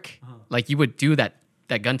Park, like you would do that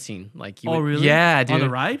gun scene. Like you Oh, would, really? Yeah, On dude. the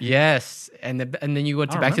ride? Yes, and then you go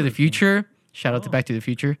to don't Back to remember the this game. Future. Shout out to Back to the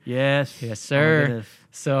Future. Yes, Yes, Oh, my sir. goodness.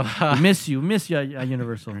 So We miss you at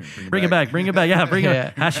Universal. Bring it back. back. Yeah, bring Yeah.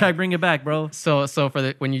 it. Hashtag bring it back, bro. So for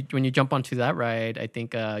the when you jump onto that ride, I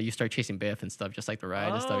think you start chasing Biff and stuff, just like the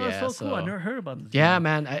ride and stuff. Yeah, that's so cool. I never heard about this. yeah, game.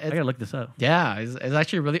 man. I gotta look this up. Yeah, it's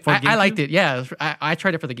actually really. For I liked GameCube? it. Yeah, I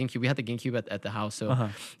tried it for the GameCube. We had the GameCube at the house, so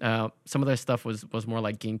Uh-huh. some of their stuff was more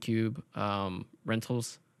like GameCube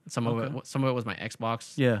rentals. Some of it was my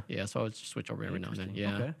Xbox. Yeah. yeah. So I would just switch over every now and then.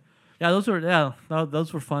 Yeah. Okay. Yeah,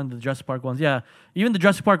 those were fun. The Jurassic Park ones. Yeah, even the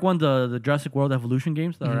Jurassic Park one, the Jurassic World Evolution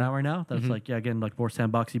games that are out right now. That's like again like more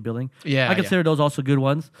sandboxy building. Yeah, I consider those also good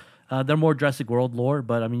ones. They're more Jurassic World lore,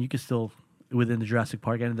 but I mean you can still within the Jurassic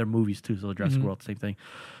Park and their movies too. So the Jurassic World, same thing.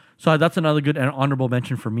 So that's another good and honorable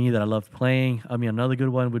mention for me that I loved playing. I mean another good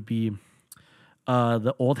one would be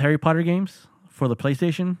the old Harry Potter games for the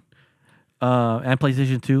PlayStation and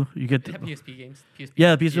PlayStation 2. You get They have PSP games. PSP.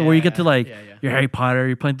 yeah, the piece where you get to like yeah. you're Harry Potter,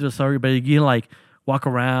 you're playing through the story, but you can like walk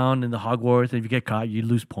around in the Hogwarts, and if you get caught, you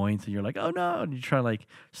lose points, and you're like, oh no, and you try to like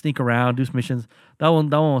sneak around, do some missions. That one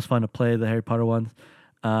was fun to play. The Harry Potter ones.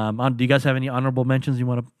 Do you guys have any honorable mentions you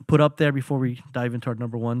want to put up there before we dive into our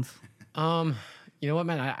number ones? You know what,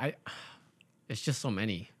 man? I it's just so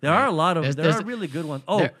many. There are a lot of There's- are really good ones.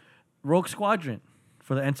 Oh, there- Rogue Squadron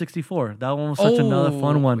for the N64. That one was such another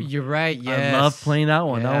fun one. You're right. Yes. I love playing that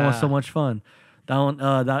one. That one was so Yeah. much fun. That one,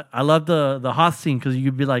 that I love the Hoth scene because you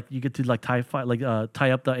could be like, you get to like tie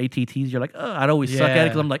up the ATTs. You're like, I'd always suck at it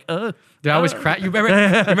because I'm like, Dude, I always crack. You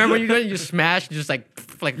remember when you go and you just smash, and just like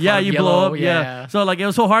yeah, you yellow, blow up, yeah. So like it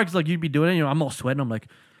was so hard because like you'd be doing it, you know, I'm all sweating. I'm like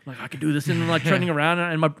I can do this, and I'm like turning around,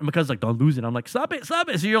 and my cousin's like, don't lose it. I'm like, stop it. So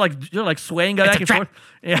you're like swaying back and forth.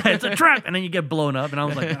 Yeah, it's a trap, and then you get blown up, and I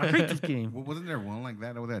was like, I hate this game. Wasn't there one like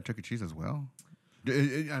that over there at Chuck E. Cheese as well?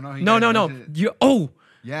 I know. No.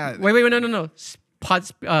 Yeah. Wait, no. Pod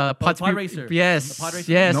Racer. Yes, The Pod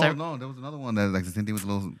Racer? yes. No, there was another one that like the same thing with a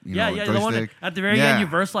little, Yeah, joystick. the one that, at the very Yeah. end you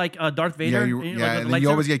verse like Darth Vader. Yeah, and, yeah, like, and with then you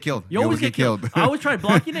lightsaber. always get killed. You always get killed. I always try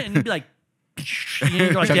blocking it and you'd be like, and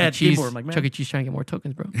you're like, Chuck yeah, E. Cheese. keyboard. I'm like, man. Chuck E. Cheese trying to get more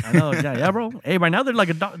tokens, bro. I know, yeah, bro. Hey, right now they're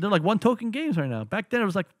like one token games right now. Back then it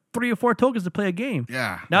was like 3 or 4 tokens to play a game.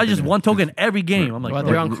 Yeah. Now it's just one token every game. I'm like, Well,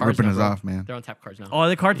 bro, they're on cards ripping now, us bro. off, man. They're on tap cards now. oh,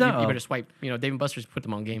 the cards you, now. you Oh. better swipe. Dave and Buster's put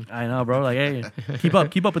them on game. I know, bro. Like, hey,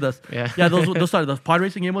 keep up with us. Yeah. Those started. The pod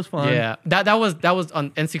racing game was fun. Yeah, that was on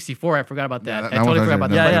N64. I forgot about that. Yeah, that I totally was forgot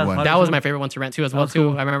about actually that. another good one. That was my favorite one to rent too, as well was too.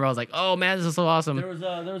 cool. I remember I was like, oh man, this is so awesome. There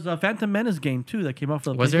was a Phantom Menace game too that came out for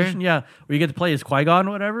the Was there? PlayStation. Yeah, where you get to play as Qui-Gon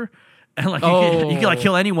or whatever. And like you can like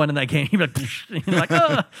kill anyone in that game. You're like, and you're like,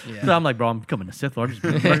 ah. Yeah. So I'm like, bro, I'm becoming a Sith Lord. You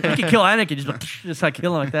can kill Anakin, just like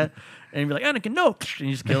kill him like that. And you'd be like, Anakin, no, and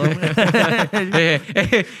you just kill him.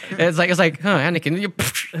 it's like, huh,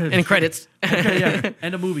 Anakin, and credits. Okay, yeah,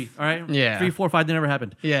 end of movie. All right, Yeah. 3, 4, 5, that never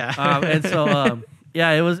happened. Yeah. And so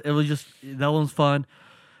yeah, it was just that one was fun.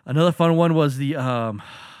 Another fun one was the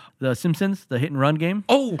Simpsons, the hit and run game.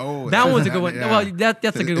 Oh, that one's a good one. yeah. Well,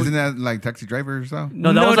 that's a good Isn't one. that like Taxi Driver or so?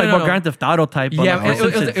 No, that was like more Grand Theft Auto type. Yeah,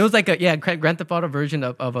 of, it was like a Grand Theft Auto version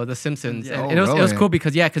of The Simpsons. Yeah. And it was really? cool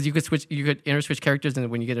because you could interswitch characters, and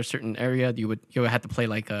when you get a certain area, you would have to play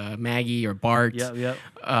like Maggie or Bart. Yep.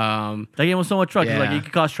 Um, That game was so much fun. 'Cause, like Yeah. you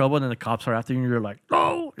could cause trouble, and then the cops are after you, and you're like,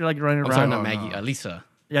 no, you're like running I'm around. sorry, not Oh, Maggie, no. Lisa.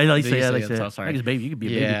 Yeah, Lisa. Lisa, so sorry. I think it's baby. You could be a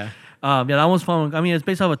baby. Yeah. Yeah, that one's fun. I mean, it's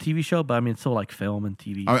based off a TV show, but I mean, it's still like film and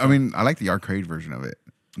TV. I mean, I like the arcade version of it.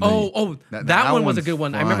 That one was a one's good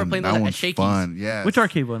one. I remember fun. playing that at one's Shakey's. Fun. Yeah. Which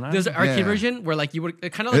arcade one? There's an arcade Yeah. version where like you would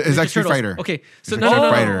kind of like It's Ninja like Street Turtles. Fighter. Okay, so It's no, like no,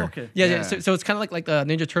 no, Street no. Fighter. Okay. Yeah. Yeah. So it's kind of like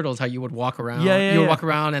Ninja Turtles, how you would walk around. Yeah, You would yeah. walk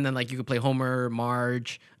around, and then like you could play Homer,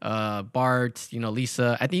 Marge, Bart,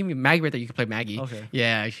 Lisa. I think even Maggie, that you could play Maggie. Okay.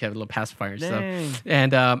 Yeah, she had a little pacifier and Dang. stuff.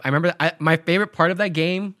 And I remember my favorite part of that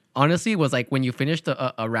game, honestly, was like when you finished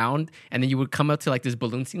a round, and then you would come up to like this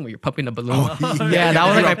balloon scene where you're pumping the balloon. yeah. That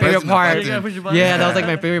was like my You're favorite pressing the part. button. You gotta push your button. Yeah, that was like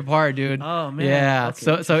my favorite part, dude. Oh, man. Yeah.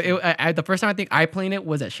 Okay. So the first time I think I played it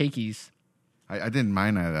was at Shakey's. I didn't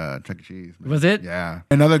mind at Chuck E. Cheese. man. Was it? Yeah.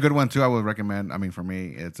 Another good one too. I would recommend. I mean, for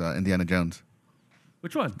me, it's Indiana Jones.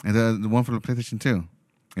 Which one? And the one for the PlayStation 2.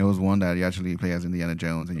 It was one that you actually play as Indiana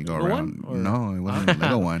Jones and you go Lego around. one, or- No, it wasn't a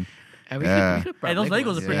Lego one. And we Yeah. could have brought Hey, those Legos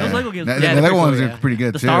ones. are pretty- those Lego games- The, Yeah, the they're Lego pretty ones cool, are yeah. pretty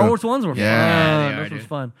good The too. Star Wars ones were Yeah. fun. they are, Those was dude.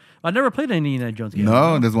 fun. I never played any Indiana Jones game.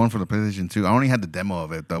 No, there's one for the PlayStation 2. I only had the demo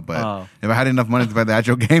of it though, but Oh. if I had enough money to buy the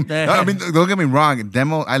actual game, Yeah. I mean, don't get me wrong.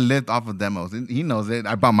 Demo, I lived off of demos. He knows it.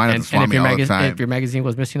 I bought mine at the And Swami all the time. if your magazine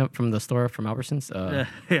was missing up from the store from Albertsons,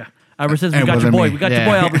 Yeah. Ever since we It got your wasn't boy, me. we got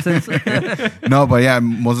Yeah. your boy Albertsons. No, but yeah,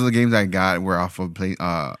 most of the games I got were off of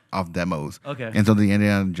off demos. Okay. And so the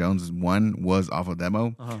Indiana Jones one was off of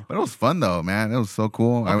demo, but it was fun though, man. It was so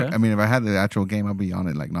cool. Okay. I mean, if I had the actual game, I'd be on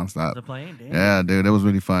it like nonstop. The plane, damn. Yeah, dude, it was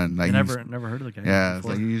really fun. Like I you never heard of the game. yeah, it's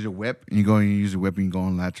before. like you use your whip and you go and you use your whip and you go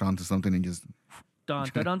and latch onto something and just Dun,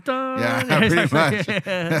 dun, dun, dun. yeah, pretty much.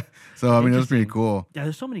 Yeah. So I mean, it was pretty Interesting. cool. Yeah,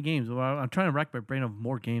 there's so many games. Well, I'm trying to rack my brain of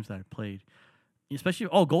more games that I played. Especially,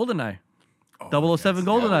 GoldenEye. 007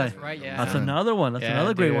 GoldenEye. right, yeah. That's another one. That's Yeah,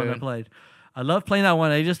 another great one I dude. played. I love playing that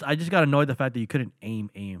one. I just got annoyed the fact that you couldn't aim.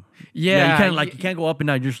 Yeah, you can't go up and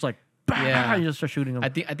down. You're just like, bah, Yeah. you just start shooting them. I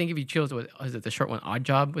think if you chose, was it the short one? Odd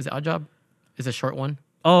Job? Was it Odd Job? Is a short one?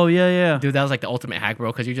 Oh yeah. Dude, that was like the ultimate hack,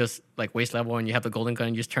 bro. Because you just like waist level and you have the golden gun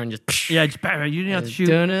and you just turn Yeah, just bang, you didn't have to shoot.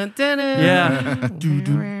 Yeah. Yeah.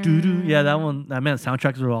 Do. Yeah, that one. Man, the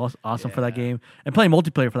soundtracks were awesome for that Yeah. game. And playing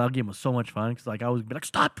multiplayer for that game was so much fun because like I would be like,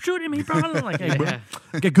 "Stop shooting me, bro!" I'm like, "Hey, bro,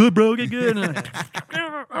 Yeah. get good, bro, get good."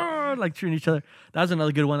 And like shooting each other. That was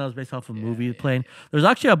another good one that was based off of movies playing. There's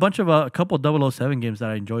actually a couple 007 games that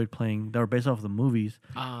I enjoyed playing that were based off of the movies.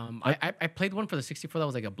 I played one for the 64 that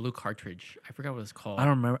was like a blue cartridge. I forgot what it's called. I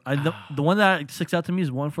don't remember. The one that sticks out to me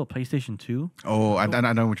is one for PlayStation 2. Oh, I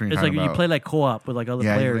know what you're It's talking like about. you play like co-op with like other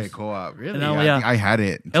yeah, you players. play co-op. Really? And Yeah, that one- I yeah. think I had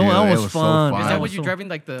it. That one too. was it was fun. So fun. Is that what so- you're driving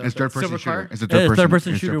like the It's third person silver shooter. car? It's a Yeah, it's third third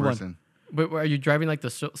person person shooter one. person. But are you driving like the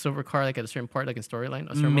silver car like at a certain part, like in storyline?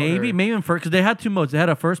 A certain Maybe mode, or- even first because they had two modes. They had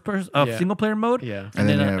a first person, Yeah. single player mode, Yeah. and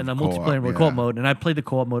then they a, have and a co-op, multiplayer mode, yeah. co-op mode. And I played the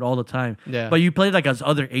co-op mode all the time. Yeah. But you played like as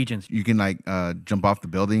other agents. You can like jump off the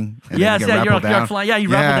building. And Yes, then yeah, get you're rappelled like down. flying. Yeah, you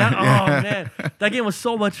Yeah, rappel down. yeah. Oh man, that game was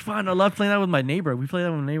so much fun. I loved playing that with my neighbor. We played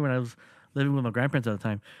that with my neighbor when I was living with my grandparents at the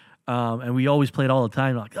time, and we always played all the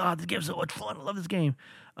time. Like, oh, this game's so much fun. I love this game.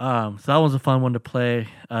 So that was a fun one to play.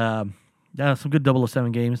 Yeah, some good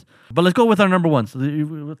 007 games. But let's go with our number one. So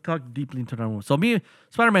let's talk deeply into number one. So me,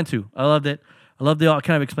 Spider-Man 2. I loved it. I love the,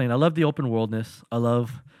 kind of explain. I love the open worldness. I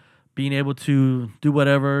love being able to do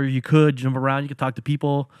whatever you could, jump around. You could talk to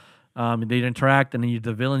people. They'd interact, and then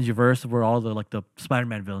the villains you verse were all the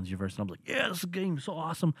Spider-Man villains you verse. And I'm like, yeah, this game is so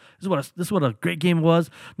awesome. This is what a great game was.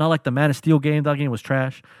 Not like the Man of Steel game. That game was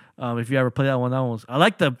trash. If you ever played that one was. I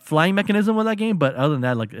like the flying mechanism of that game, but other than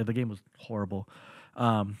that, like the game was horrible.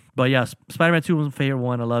 But yeah, Spider-Man 2 was my favorite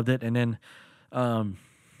one. I loved it, and then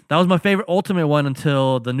that was my favorite Ultimate one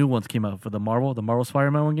until the new ones came out for the Marvel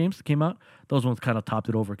Spider-Man one games came out. Those ones kind of topped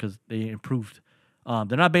it over because they improved.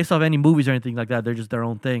 They're not based off any movies or anything like that. They're just their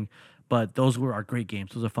own thing. But those are great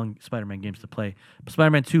games. Those are fun Spider-Man games to play. But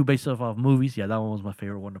Spider-Man 2, based off of movies, yeah, that one was my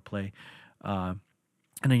favorite one to play. And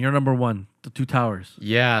then your number one, The Two Towers.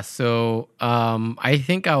 Yeah, so I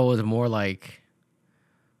think I was more like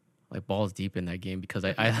balls deep in that game because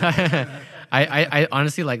I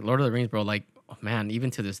honestly like Lord of the Rings, bro. Like, oh, man,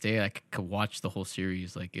 even to this day, I could watch the whole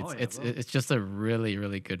series. Like, it's just a really,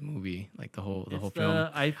 really good movie. Like the whole film.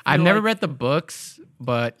 I've never read the books,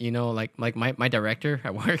 but you know, like my director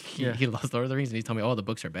at work, he loves Lord of the Rings, and he told me, oh, the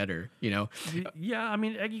books are better. You know. Yeah, I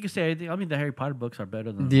mean, you can say anything. I mean, the Harry Potter books are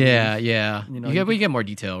better than. Yeah, movies. yeah. You know, you get more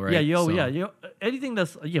detail, right? Yeah, anything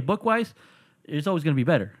that's book wise. It's always going to be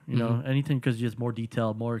better, you know, anything because it's more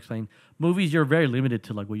detailed, more explained. Movies, you're very limited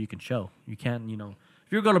to like what you can show. You can't, you know,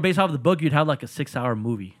 if you're going to base off the book, you'd have like a 6-hour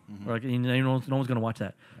movie, or like no one's going to watch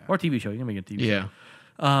that, or a TV show. You can make a TV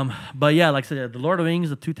show. But yeah, like I said, the Lord of the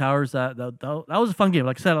Rings, the Two Towers, that was a fun game.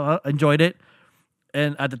 Like I said, I enjoyed it.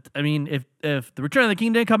 And if the Return of the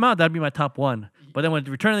King didn't come out, that'd be my top one. But then when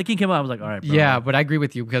Return of the King came out, I was like, all right, bro. Yeah, but I agree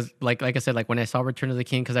with you because, like I said, like when I saw Return of the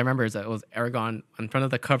King, because I remember it was Aragorn in front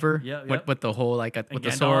of the cover with the whole with the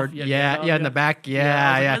Gandalf, sword, in the back,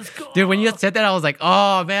 Dude, when you said that, I was like,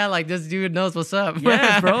 oh man, like this dude knows what's up.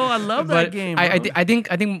 Yes, bro, I love that game. Bro. I think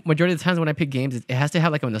majority of the times when I pick games, it has to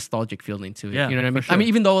have like a nostalgic feeling to it. Yeah, you know what I mean? Sure. I mean,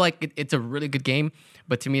 even though like it's a really good game,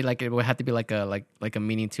 but to me, like it would have to be like a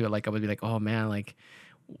meaning to it. Like I would be like, oh man, like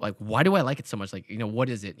why do I like it so much? Like, you know, what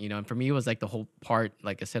is it? You know, and for me it was like the whole part,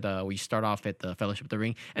 like I said, we start off at the Fellowship of the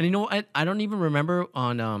Ring. And you know, I don't even remember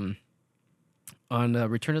on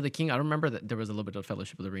Return of the King, I don't remember that there was a little bit of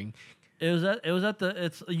Fellowship of the Ring. You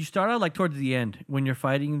start out like towards the end when you're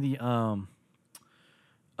fighting the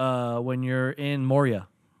when you're in Moria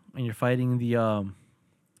and you're fighting the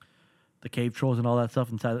cave trolls and all that stuff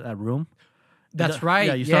inside that room. That's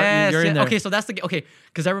right. Yeah, you're in there. Okay, so that's the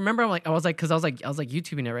because I remember I was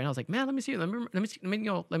YouTubing it, right? And I was like, man, let me see. Let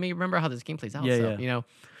me remember how this game plays out. Yeah. You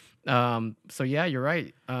know, so yeah, you're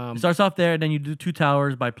right. It starts off there, and then you do Two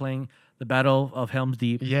Towers by playing the Battle of Helm's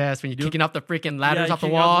Deep. Yes, when you're kicking off the freaking ladders off the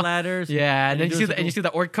wall. Ladders. Yeah, and then you see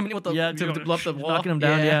the orc coming in with the to blow up the wall, knocking them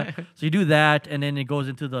down. Yeah. So you do that, and then it goes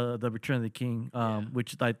into the Return of the King,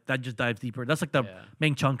 which that just dives deeper. That's like the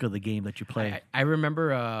main chunk of the game that you play. I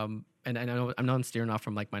remember, and I know I'm steering off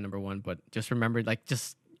from like my number one, but just remember, like,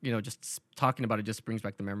 just talking about it just brings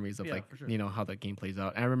back the memories of you know, how the game plays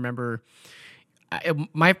out. And I remember.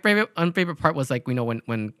 My unfavorite part was like, you know,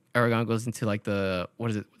 when Aragorn goes into like the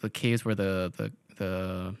caves where the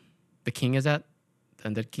king is at, the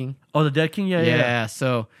undead king. Oh, the dead king, yeah.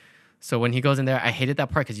 So when he goes in there, I hated that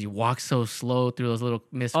part because he walks so slow through those little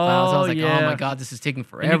mist clouds. I was like, oh my god, this is taking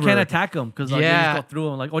forever. And you can't attack him because like, you just go through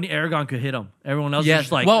him. Like only Aragorn could hit him. Everyone else is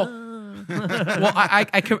just like. Well,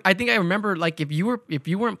 I think I remember like if you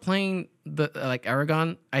weren't playing the like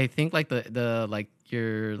Aragorn, I think like the like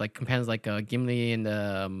your like companions like Gimli and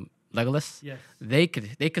Legolas, yes, they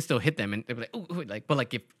could still hit them and they'd be like, ooh, like, but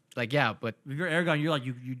like if you're Aragorn, you're like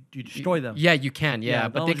you destroy them. Yeah, you can. Yeah,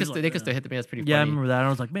 but they could still hit them. That's pretty funny. Yeah, I remember that. I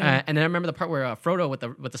was like, man. And then I remember the part where Frodo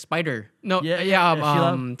with the spider. No,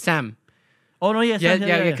 Sam. Oh no,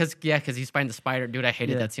 because he's fighting the spider, dude. I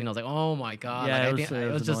hated that scene. I was like, oh my god, yeah, like,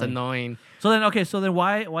 it was just annoying. So then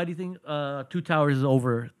why do you think Two Towers is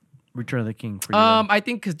over Return of the King for you? I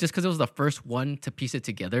think because it was the first one to piece it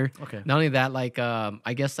together. Okay. Not only that,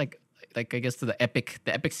 I guess to the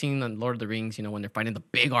epic scene on Lord of the Rings, you know, when they're fighting the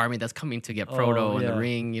big army that's coming to get Frodo and the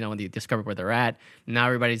ring, you know, when they discover where they're at. Now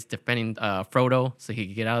everybody's defending Frodo so he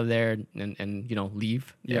could get out of there and you know,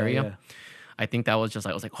 leave the area. Yeah. I think that was just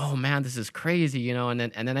like, I was like, oh man, this is crazy, you know. And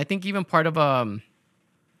then I think even part of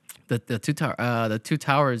the Two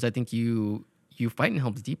Towers, I think you fight in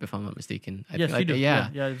Helm's Deep, if I'm not mistaken. Yes, you do. Yeah,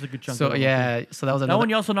 it's a good chunk. So that was another. That one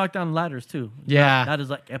you also knocked down ladders too. Yeah, that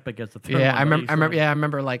is like epic as the third one. I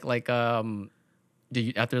remember like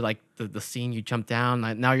after like the scene, you jump down.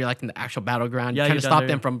 Like, now you're like in the actual battleground. You're trying to stop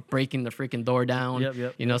them from breaking the freaking door down.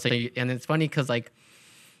 Yep. You know, and it's funny because like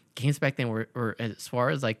games back then were as far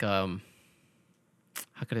as like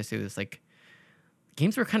how could I say this, like.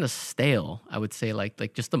 Games were kind of stale, I would say,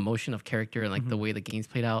 like just the motion of character and like the way the games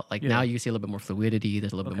played out. Like now you see a little bit more fluidity.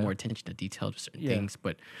 There's a little bit more attention to detail to certain things.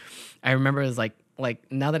 But I remember it was like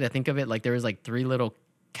like now that I think of it, like there was like 3 little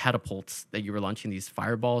catapults that you were launching these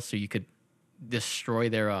fireballs so you could destroy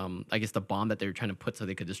their I guess the bomb that they were trying to put so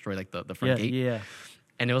they could destroy like the front gate. Yeah.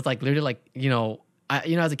 And it was like literally like,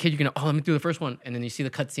 as a kid, you're gonna, let me do the first one, and then you see the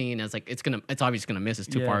cutscene, and it's like it's obviously gonna miss. It's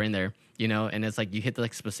too far in there, and it's like you hit the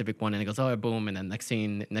like specific one, and it goes, oh, boom, and then next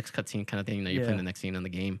scene, next cutscene kind of thing. You're playing the next scene on the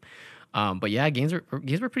game. But yeah, games were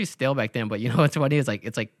pretty stale back then. But what's funny is like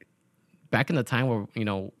it's like back in the time where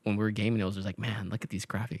when we were gaming, it was just like, man, look at these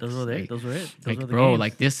graphics. Those were it. Like, Those were it. Those like, were the bro, games.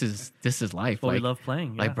 like this is life. What like, we love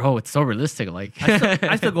playing. Yeah. Like, bro, it's so realistic. Like,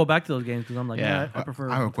 I still go back to those games because I'm like, Yeah. I prefer.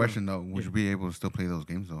 I have a question though. Would you be able to still play those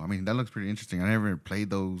games though? I mean, that looks pretty interesting. I never played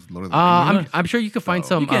those Lord of the Rings. I'm sure you could find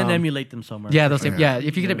some. You can emulate them somewhere. Yeah, those same. Yeah. Yeah,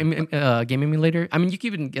 if you get a game emulator, I mean, you can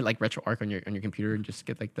even get like RetroArch on your computer and just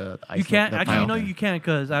get like the. You can't the actually. file. You know, you can't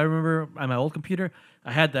because I remember on my old computer,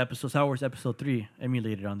 I had the Star Wars Episode 3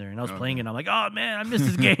 emulated on there, and I was playing it. And I'm like, oh man, I miss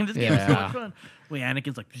this game. This game is so much fun. When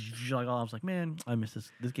Anakin's like, I was like, man, I miss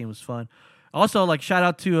this. This game was fun. Also, like, shout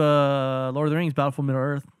out to Lord of the Rings, Battle for Middle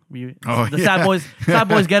Earth. Sad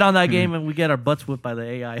boys get on that game, and we get our butts whipped by the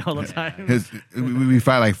AI all the time. We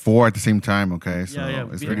fight like 4 at the same time. Okay, so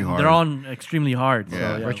it's pretty hard. They're all extremely hard.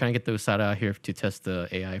 Yeah. So, We're trying to get the USADA out here to test the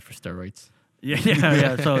AI for steroids.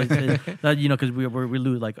 Yeah. So because we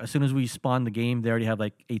lose, like, as soon as we spawn the game, they already have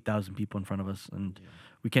like 8,000 people in front of us, and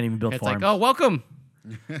we can't even build It's farms. like, oh, welcome.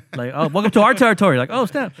 Like, oh, welcome to our territory. Like, oh,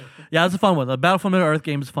 snap. Yeah, it's a fun one. The Battle for Middle Earth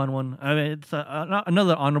game is a fun one. I mean, it's not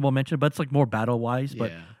another honorable mention, but it's like more battle wise.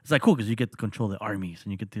 But it's like cool because you get to control the armies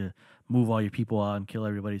and you get to move all your people out and kill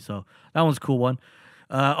everybody. So that one's a cool one.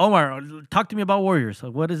 Omar, talk to me about Warriors.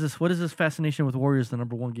 Like, what is this fascination with Warriors? The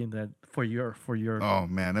number one game that for your oh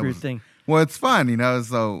man, that for your was thing. Well, it's fun,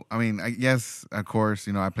 So I mean, yes, of course,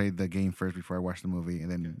 I played the game first before I watched the movie,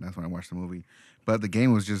 and then that's when I watched the movie. But the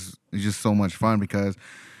game was just so much fun because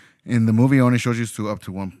in the movie it only shows you up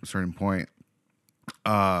to one certain point.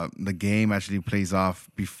 The game actually plays off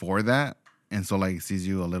before that, and so like sees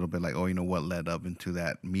you a little bit like, oh, what led up into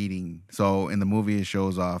that meeting. So in the movie it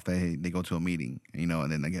shows off that they go to a meeting,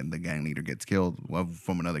 and then again the gang leader gets killed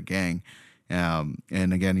from another gang, and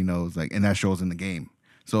again it's like, and that shows in the game.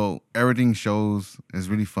 So everything shows is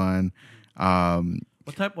really fun.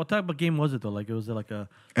 What type of game was it though? Like, it was like a.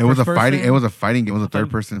 It was a fighting game. It was a third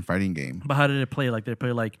person fighting game. But how did it play? Like, did it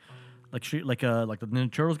play like the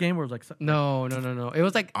Ninja Turtles game, or it was like No. It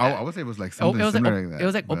was like I would say it was like something similar like that. It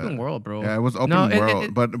was like open world, bro. Yeah, it was open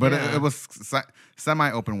world, but it was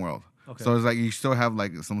semi-open world. Okay. So it's like you still have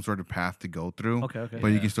like some sort of path to go through. Okay. But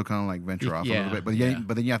you can still kind of like venture off a little bit.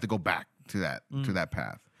 But then you have to go back to that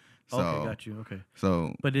path. So, okay, got you. Okay.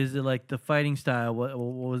 So, but is it like the fighting style? What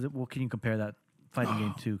was it? What can you compare that fighting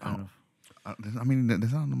game to? Kind of. I mean,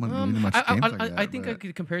 there's not really much games like that. I think I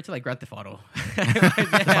could compare it to like Grand Theft Auto.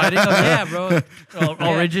 Fighting? Yeah, bro.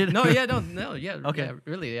 All rigid. No, yeah, yeah. Okay. Yeah,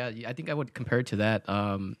 really, yeah. I think I would compare it to that.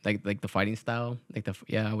 Like the fighting style.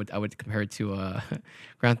 I would compare it to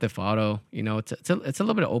Grand Theft Auto. It's a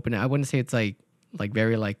little bit open. I wouldn't say it's like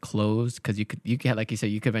very like closed because you could like you said,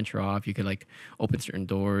 you could venture off. You could like open certain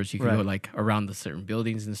doors. You could go like around the certain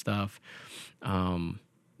buildings and stuff.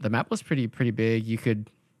 The map was pretty big. You could.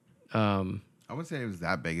 I wouldn't say it was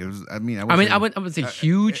that big. It was. I would say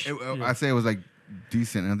huge. I'd say it was like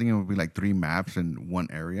decent. I think it would be like 3 maps in one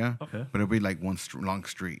area. Okay. But it would be like one long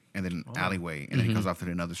street and then alleyway, and then it goes off to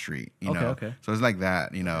another street. Okay. So it's like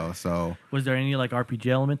that. So was there any like RPG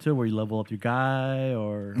element to it where you level up your guy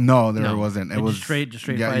or? No, there wasn't. It was just straight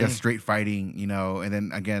fighting. Yeah, straight fighting. And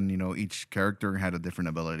then again, each character had a different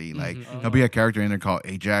ability. Like there'll be a character in there called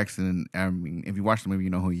Ajax, and I mean, if you watch the movie, you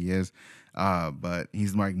know who he is. But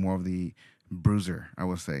he's like more of the bruiser, I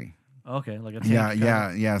would say. Okay, like a tank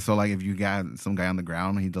yeah. So like if you got some guy on the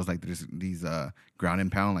ground, he does like these ground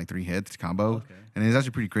and pound, like 3 hits combo, and it's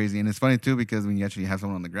actually pretty crazy. And it's funny too because when you actually have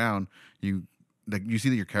someone on the ground, you see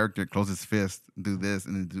that your character close his fist, do this,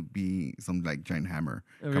 and then do be some like giant hammer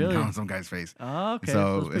come down on some guy's face. Oh, okay.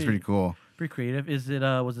 So it's pretty cool. Pretty creative. Is it?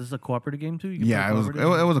 Was this a cooperative game too? Yeah, it was.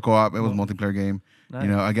 It was a co-op. It was a multiplayer game.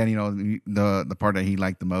 Nice. Again, the part that he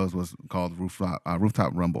liked the most was called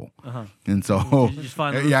Rooftop Rumble. And so, you just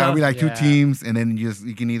find it'll be like 2 teams, and then you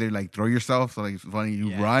can either like throw yourself. So like it's funny,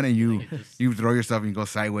 you run and you throw yourself and you go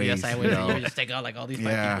sideways. Yeah, sideways. And you just take out like all these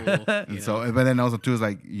people. And so, but then also too is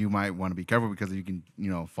like you might want to be careful because you can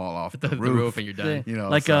fall off the roof and you're done.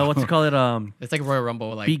 Like what's it called? It's like Royal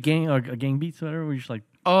Rumble, like beat gang or gang beats, whatever. Where you're just like,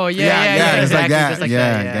 oh yeah, it's exactly. like that. Just like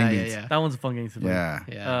Yeah, that. gang beats. that one's a fun game to play.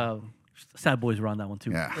 Yeah. Sad boys were on that one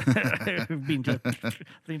too. Yeah. Being just, I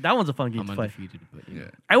think that one's a fun game I'm to play. undefeated, but Yeah.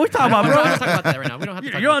 I was talking about, We don't bro. have to talk about that right now. We don't have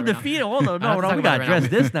to talk You're about that right undefeated. Hold on, I have to no, talk we about gotta it right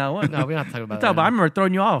address now. this now. now. No, we don't have to talk about Talk that. about, I remember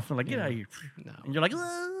throwing you off. I'm like, get Yeah. out of here. No. And you're like,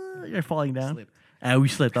 you're falling down. Slipped. We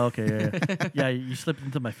slipped. Okay, yeah. Yeah, you slipped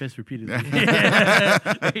into my fist repeatedly.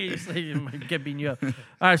 You slipped, you kept beating you up. All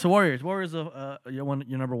right, so Warriors. Warriors,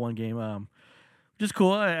 your number one game. Just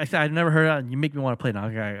cool. I said I'd never heard of it. You make me want to play now.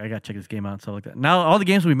 I got to check this game out and stuff like that. Now, all the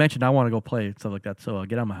games we mentioned, I want to go play and stuff like that. So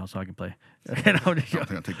get out of my house so I can play. Okay, no, I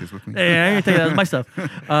think I'll take this with me. yeah, I'm gonna take that as my stuff.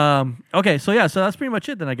 Okay, so yeah, so that's pretty much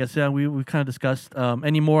it then. I guess we kind of discussed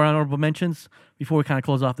any more honorable mentions before we kind of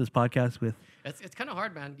close off this podcast with. It's kind of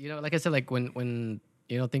hard, man. Like I said, like when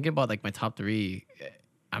thinking about like my top three,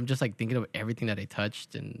 I'm just like thinking of everything that I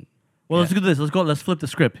touched and Well, let's do this. Let's go. Let's flip the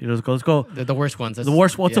script. Let's go. the worst ones. The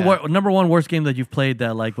worst. What's yeah. the number one worst game that you've played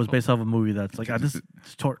that like was based off a movie that's like this is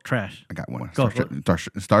trash I got one. Go.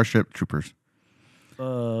 Starship Troopers.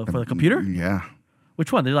 for the computer? Yeah.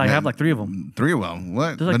 Which one? They like have like three of them. Three of them.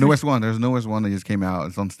 What? There's like The newest one. There's a newest one that just came out.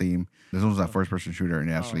 It's on Steam. This one's that first-person shooter,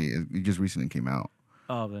 and actually, it just recently came out.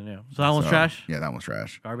 Oh, then yeah. So that one's So, trash. Yeah, that one's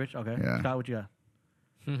trash. Garbage. Okay. Yeah. Scott, what you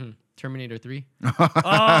got? Terminator 3.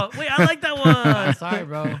 Oh, wait, I like that one. Sorry,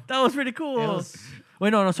 bro. That was pretty cool. It was- Wait,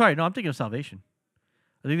 no, sorry. No, I'm thinking of Salvation.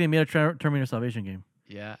 I think they made a Terminator Salvation game.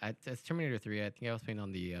 Yeah, it's Terminator 3. I think I was playing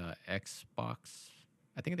on the Xbox.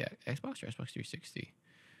 I think the Xbox or Xbox 360.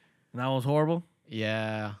 And that was horrible.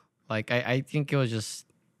 Yeah, like I think it was just.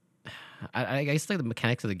 I guess like the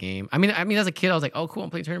mechanics of the game. I mean, as a kid, I was like, "Oh, cool! I'm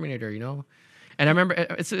playing Terminator," And I remember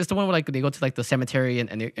it's the one where like they go to like the cemetery and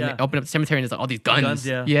they open up the cemetery and there's like, all these guns. Guns,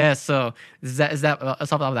 yeah. Yeah. So is that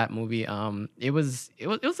something of that movie? It was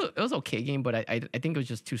okay game, but I think it was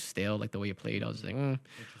just too stale. Like the way it played, I was like,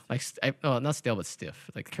 not stale but stiff.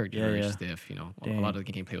 Like the character very stiff. A lot of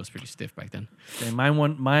the gameplay was pretty stiff back then. And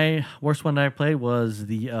my worst one that I played was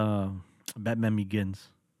the Batman Begins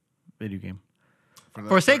video game.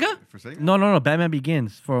 For Sega? For Sega? No. Batman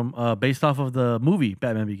Begins from based off of the movie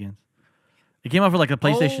Batman Begins. It came out for like a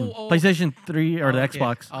PlayStation, PlayStation 3 or the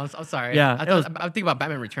Xbox. I'm sorry. Yeah, I'm thinking about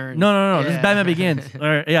Batman Returns. No. This is Yeah. Batman Begins.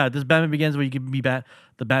 This is Batman Begins where you can be the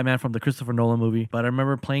Batman from the Christopher Nolan movie. But I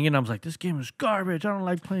remember playing it and I was like, this game is garbage. I don't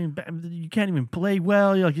like playing Batman. You can't even play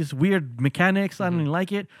well. You're like just weird mechanics. I don't even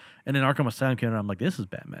like it. And then Arkham Asylum came out. I'm like, this is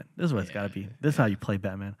Batman. This is what it's got to be. This is how you play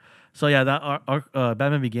Batman. So yeah, that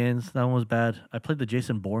Batman Begins. That one was bad. I played the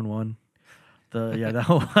Jason Bourne one.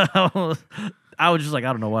 That one was, I was just like,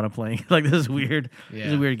 I don't know what I'm playing. Like, this is weird. This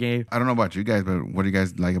is a weird game. I don't know about you guys, but what do you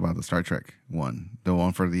guys like about the Star Trek one? The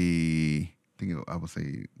one for I would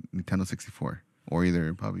say Nintendo 64 or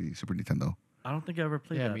either probably Super Nintendo. I don't think I ever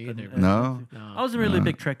played Yeah, that. me either. No? I wasn't really a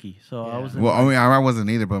big Trekkie, so I wasn't. Well, I mean, I wasn't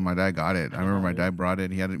either, but my dad got it. I remember my dad brought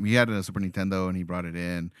it. He had a Super Nintendo and he brought it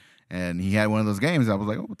in, and he had one of those games. I was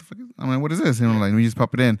like, oh, what the fuck is? I'm like, what is this? And I'm like, let me just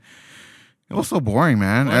pop it in. It was so boring,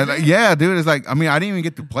 man. Yeah, dude. It's like, I mean, I didn't even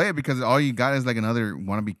get to play it because all you got is like another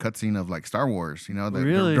wannabe cutscene of like Star Wars.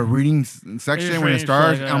 Really? The reading section when it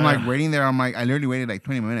starts. like, I'm like waiting there. I'm like, I literally waited like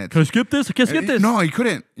 20 minutes. Can I skip this? I can't skip this. No, you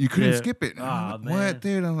couldn't. You couldn't Yeah. skip it. Aw, I'm like, man. what,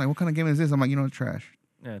 dude? I'm like, what kind of game is this? I'm like, it's trash.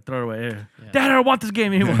 Yeah, throw it away. Yeah. Dad, I don't want this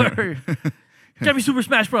game anymore. Get me Super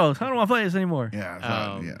Smash Bros. I don't want to play this anymore.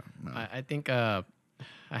 Yeah, no. I think I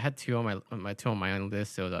had two on my own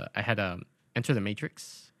list. So I had Enter the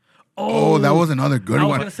Matrix. Oh, that was another good I was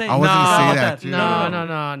one. gonna say- I was No, gonna say about that. that. Too.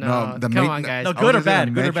 No. the Come Ma- on, guys. No, I good or was gonna bad?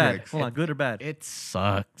 say Good or bad? Matrix. Hold on, good or bad? It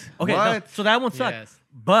sucked. Okay, no, What? so that one sucked. Yes.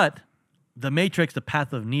 But The Matrix: The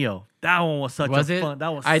Path of Neo. That one was such Was a it? fun.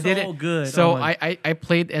 That was I so did it. good. So Oh my- I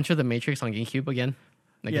played Enter the Matrix on GameCube again.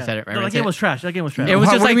 Like you said it. No, that game was trash. That game was trash. It was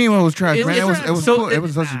What just do you like- mean it was trash, it- man? it's- It was so cool. it- It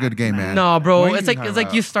was such a good game, man. No, bro. What are It's you like talking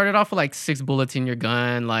you about? started off with like 6 bullets in your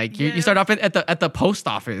gun. Like you Yeah. start off at the post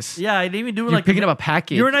office. Yeah, I didn't even do You're like picking up a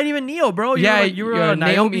package. You were not even Neo, bro. You Yeah, were, like, you were you're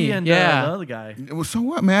Naomi Naomi, and yeah. the other guy. It was so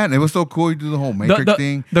what, man? It was so cool. You do the whole Matrix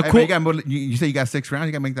thing. the Hey, cool- man, you say you got 6 rounds.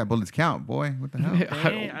 You got to make that bullets count, boy. What the hell?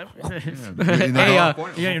 Hey,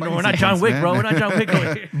 Hey, we're not John Wick, bro. We're not John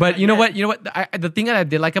Wick. But you know what? The thing that I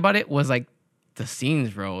did like about it was like the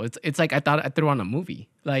scenes, bro. It's like I thought I threw on a movie.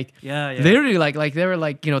 Like Yeah. literally, like they were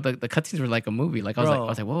like the cutscenes were like a movie. Like I Bro,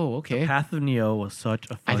 was like, whoa, okay. Path of Neo was such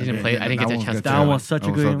a fun I didn't game. play it. I didn't get That the one chance was to good That too. was such a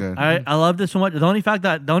That was good so game. good. I loved it so much. The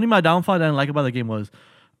only my downfall that I didn't like about the game was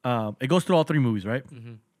it goes through all 3 movies, right?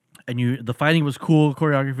 Mm-hmm. And the fighting was cool,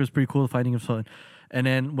 choreography was pretty cool, the fighting was fun. And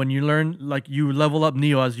then when you learn, like you level up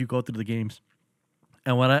Neo as you go through the games.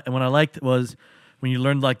 And what I liked was when you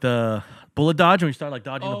learned like the bullet dodge, when you start like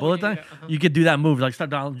dodging the bullet dodge, you could do that move, like start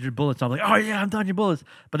dodging your bullets. I'm like, oh yeah, I'm dodging bullets.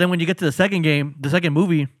 But then when you get to the second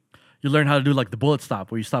movie, you learn how to do like the bullet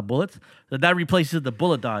stop where you stop bullets. That replaces the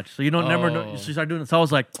bullet dodge. So you don't never know. Oh. So you start doing it. So I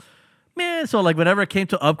was like, man. So like whenever it came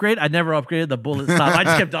to upgrade, I never upgraded the bullet stop. I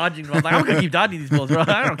just kept dodging. I was like, I'm gonna keep dodging these bullets, bro.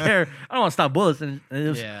 I don't care. I don't want to stop bullets. And it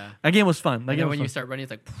was, that game was fun. That And game then was when you fun. start running,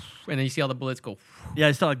 it's like, and then you see all the bullets go. Yeah,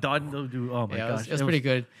 I start like dodging those dude. Oh my Yeah, gosh, it was pretty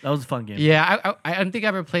good. That was a fun game. Yeah, I don't think I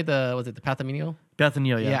ever played the Path of Neo. Path of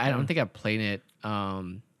Neo. Yeah, I don't think I played it.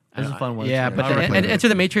 It was a fun one. Yeah, too. but I never played and it. Enter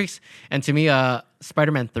the Matrix, and to me,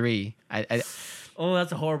 Spider-Man 3. Oh,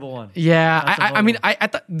 that's a horrible one. Yeah, That's a I mean, horrible I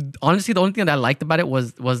thought honestly the only thing that I liked about it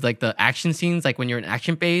was like the action scenes, like when you're in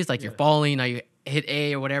action phase, like you're falling, now you hit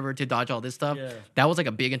A or whatever to dodge all this stuff. Yeah. That was like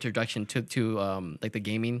a big introduction to like the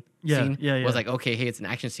gaming scene. Yeah. Was like, okay, hey, it's an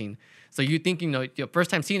action scene. So you think, your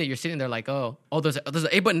first time seeing it, you're sitting there like, oh, there's an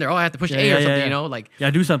A button there. Oh, I have to push A or something, like.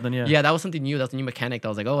 Yeah, do something. Yeah. Yeah, that was something new. That's a new mechanic. That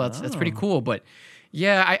was like, oh, that's pretty cool. But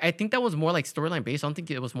yeah, I think that was more like storyline based. I don't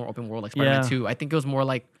think it was more open world like Spider-Man 2. I think it was more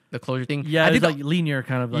like the closure thing. Yeah, I it was think like linear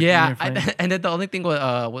kind of. Like yeah, linear frame. and then the only thing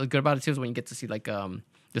was good about it too is when you get to see like the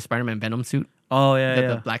Spider-Man Venom suit, Oh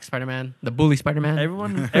yeah, the black Spider-Man, the bully Spider-Man.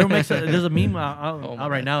 Everyone makes. There's a meme out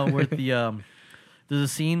right now where there's a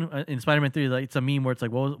scene in Spider-Man 3. Like it's a meme where it's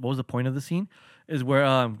like, what was the point of the scene? Is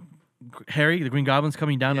where Harry, the Green Goblin's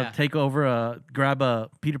coming down to take over, grab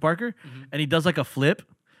Peter Parker, and he does like a flip.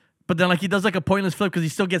 But then, like, he does like a pointless flip because he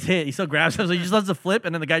still gets hit. He still grabs him, so he just does a flip,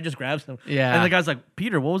 and then the guy just grabs him. Yeah. And the guy's like,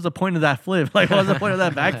 Peter, what was the point of that flip? Like, what was the point of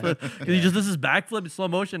that backflip? Because he just does his backflip in slow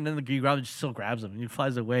motion, and then the Green Goblin just still grabs him, and he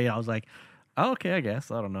flies away. I was like, oh, okay, I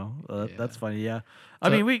guess. I don't know. That's funny. Yeah. I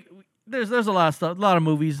mean, there's a lot of stuff, a lot of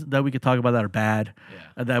movies that we could talk about that are bad,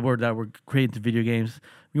 that were created to video games.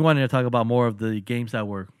 We wanted to talk about more of the games that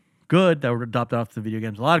were good, that were adopted off the video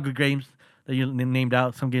games. A lot of good games that you named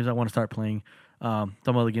out. Some games I want to start playing.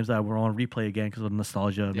 Some other games that I want to replay again because of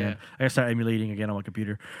nostalgia, man. I gotta start emulating again on my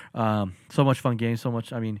computer. So much fun games, so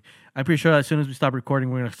much. I mean, I'm pretty sure as soon as we stop recording,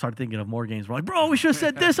 we're gonna start thinking of more games. We're like, bro, we should have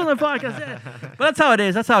said this on the podcast. Yeah. But that's how it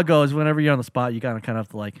is. That's how it goes. Whenever you're on the spot, you gotta kind of have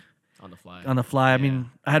to like on the fly. On the fly. I mean,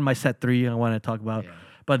 I had my set 3 I wanted to talk about,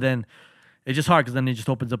 but then it's just hard because then it just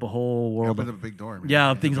opens up a whole world. Opens up a big door. Man.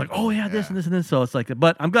 Yeah, things like, oh yeah, this and this and this. So it's like,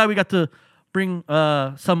 but I'm glad we got to bring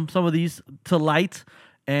some of these to light.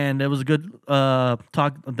 And it was a good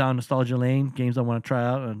talk down nostalgia lane. Games I want to try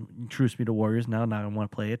out, and True Speed of Warriors. Now I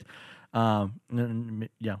want to play it. And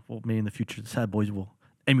well, maybe in the future, the Sad Boys will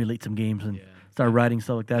emulate some games and start writing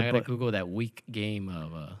stuff like that. I gotta Google that weak game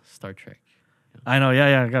of Star Trek. I know,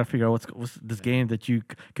 I gotta figure out what's this game that you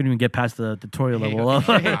couldn't even get past the tutorial level of.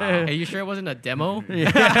 Hey, you sure it wasn't a demo? For the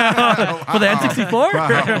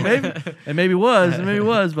N64? Maybe it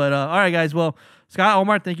was. But all right, guys. Well, Scott,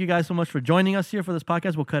 Omar, thank you guys so much for joining us here for this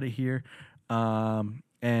podcast. We'll cut it here. It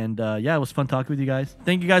was fun talking with you guys.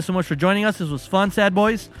 Thank you guys so much for joining us. This was fun, Sad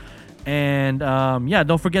Boys. And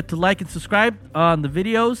don't forget to like and subscribe on the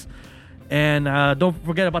videos. And don't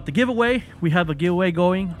forget about the giveaway. We have a giveaway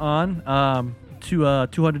going on to a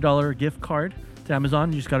 $200 gift card to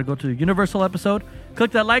Amazon. You just got to go to Universal episode, click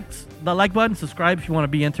that like button, subscribe if you want to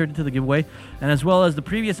be entered into the giveaway. And as well as the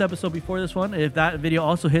previous episode before this one, if that video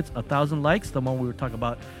also hits 1,000 likes, the one we were talking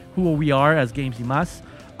about who we are as Games y Mas,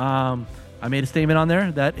 I made a statement on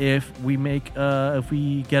there that if we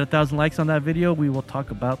get 1,000 likes on that video, we will talk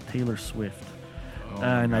about Taylor Swift.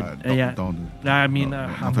 Don't I mean,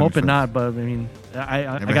 I'm hoping not, but I mean, if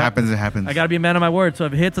it happens, it happens. I gotta be a man of my word. So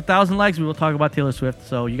if it hits 1,000 likes, we will talk about Taylor Swift.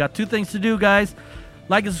 So you got 2 things to do, guys.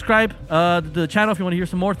 Like and subscribe to the channel if you want to hear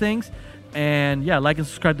some more things, and like and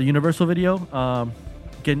subscribe to the Universal video.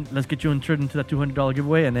 Let's get you entered into that $200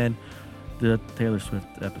 giveaway, and then the Taylor Swift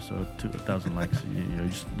episode to 1,000 likes.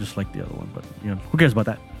 Just like the other one, but who cares about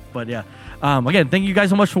that? But again, thank you guys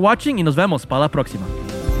so much for watching, y nos vemos para la próxima.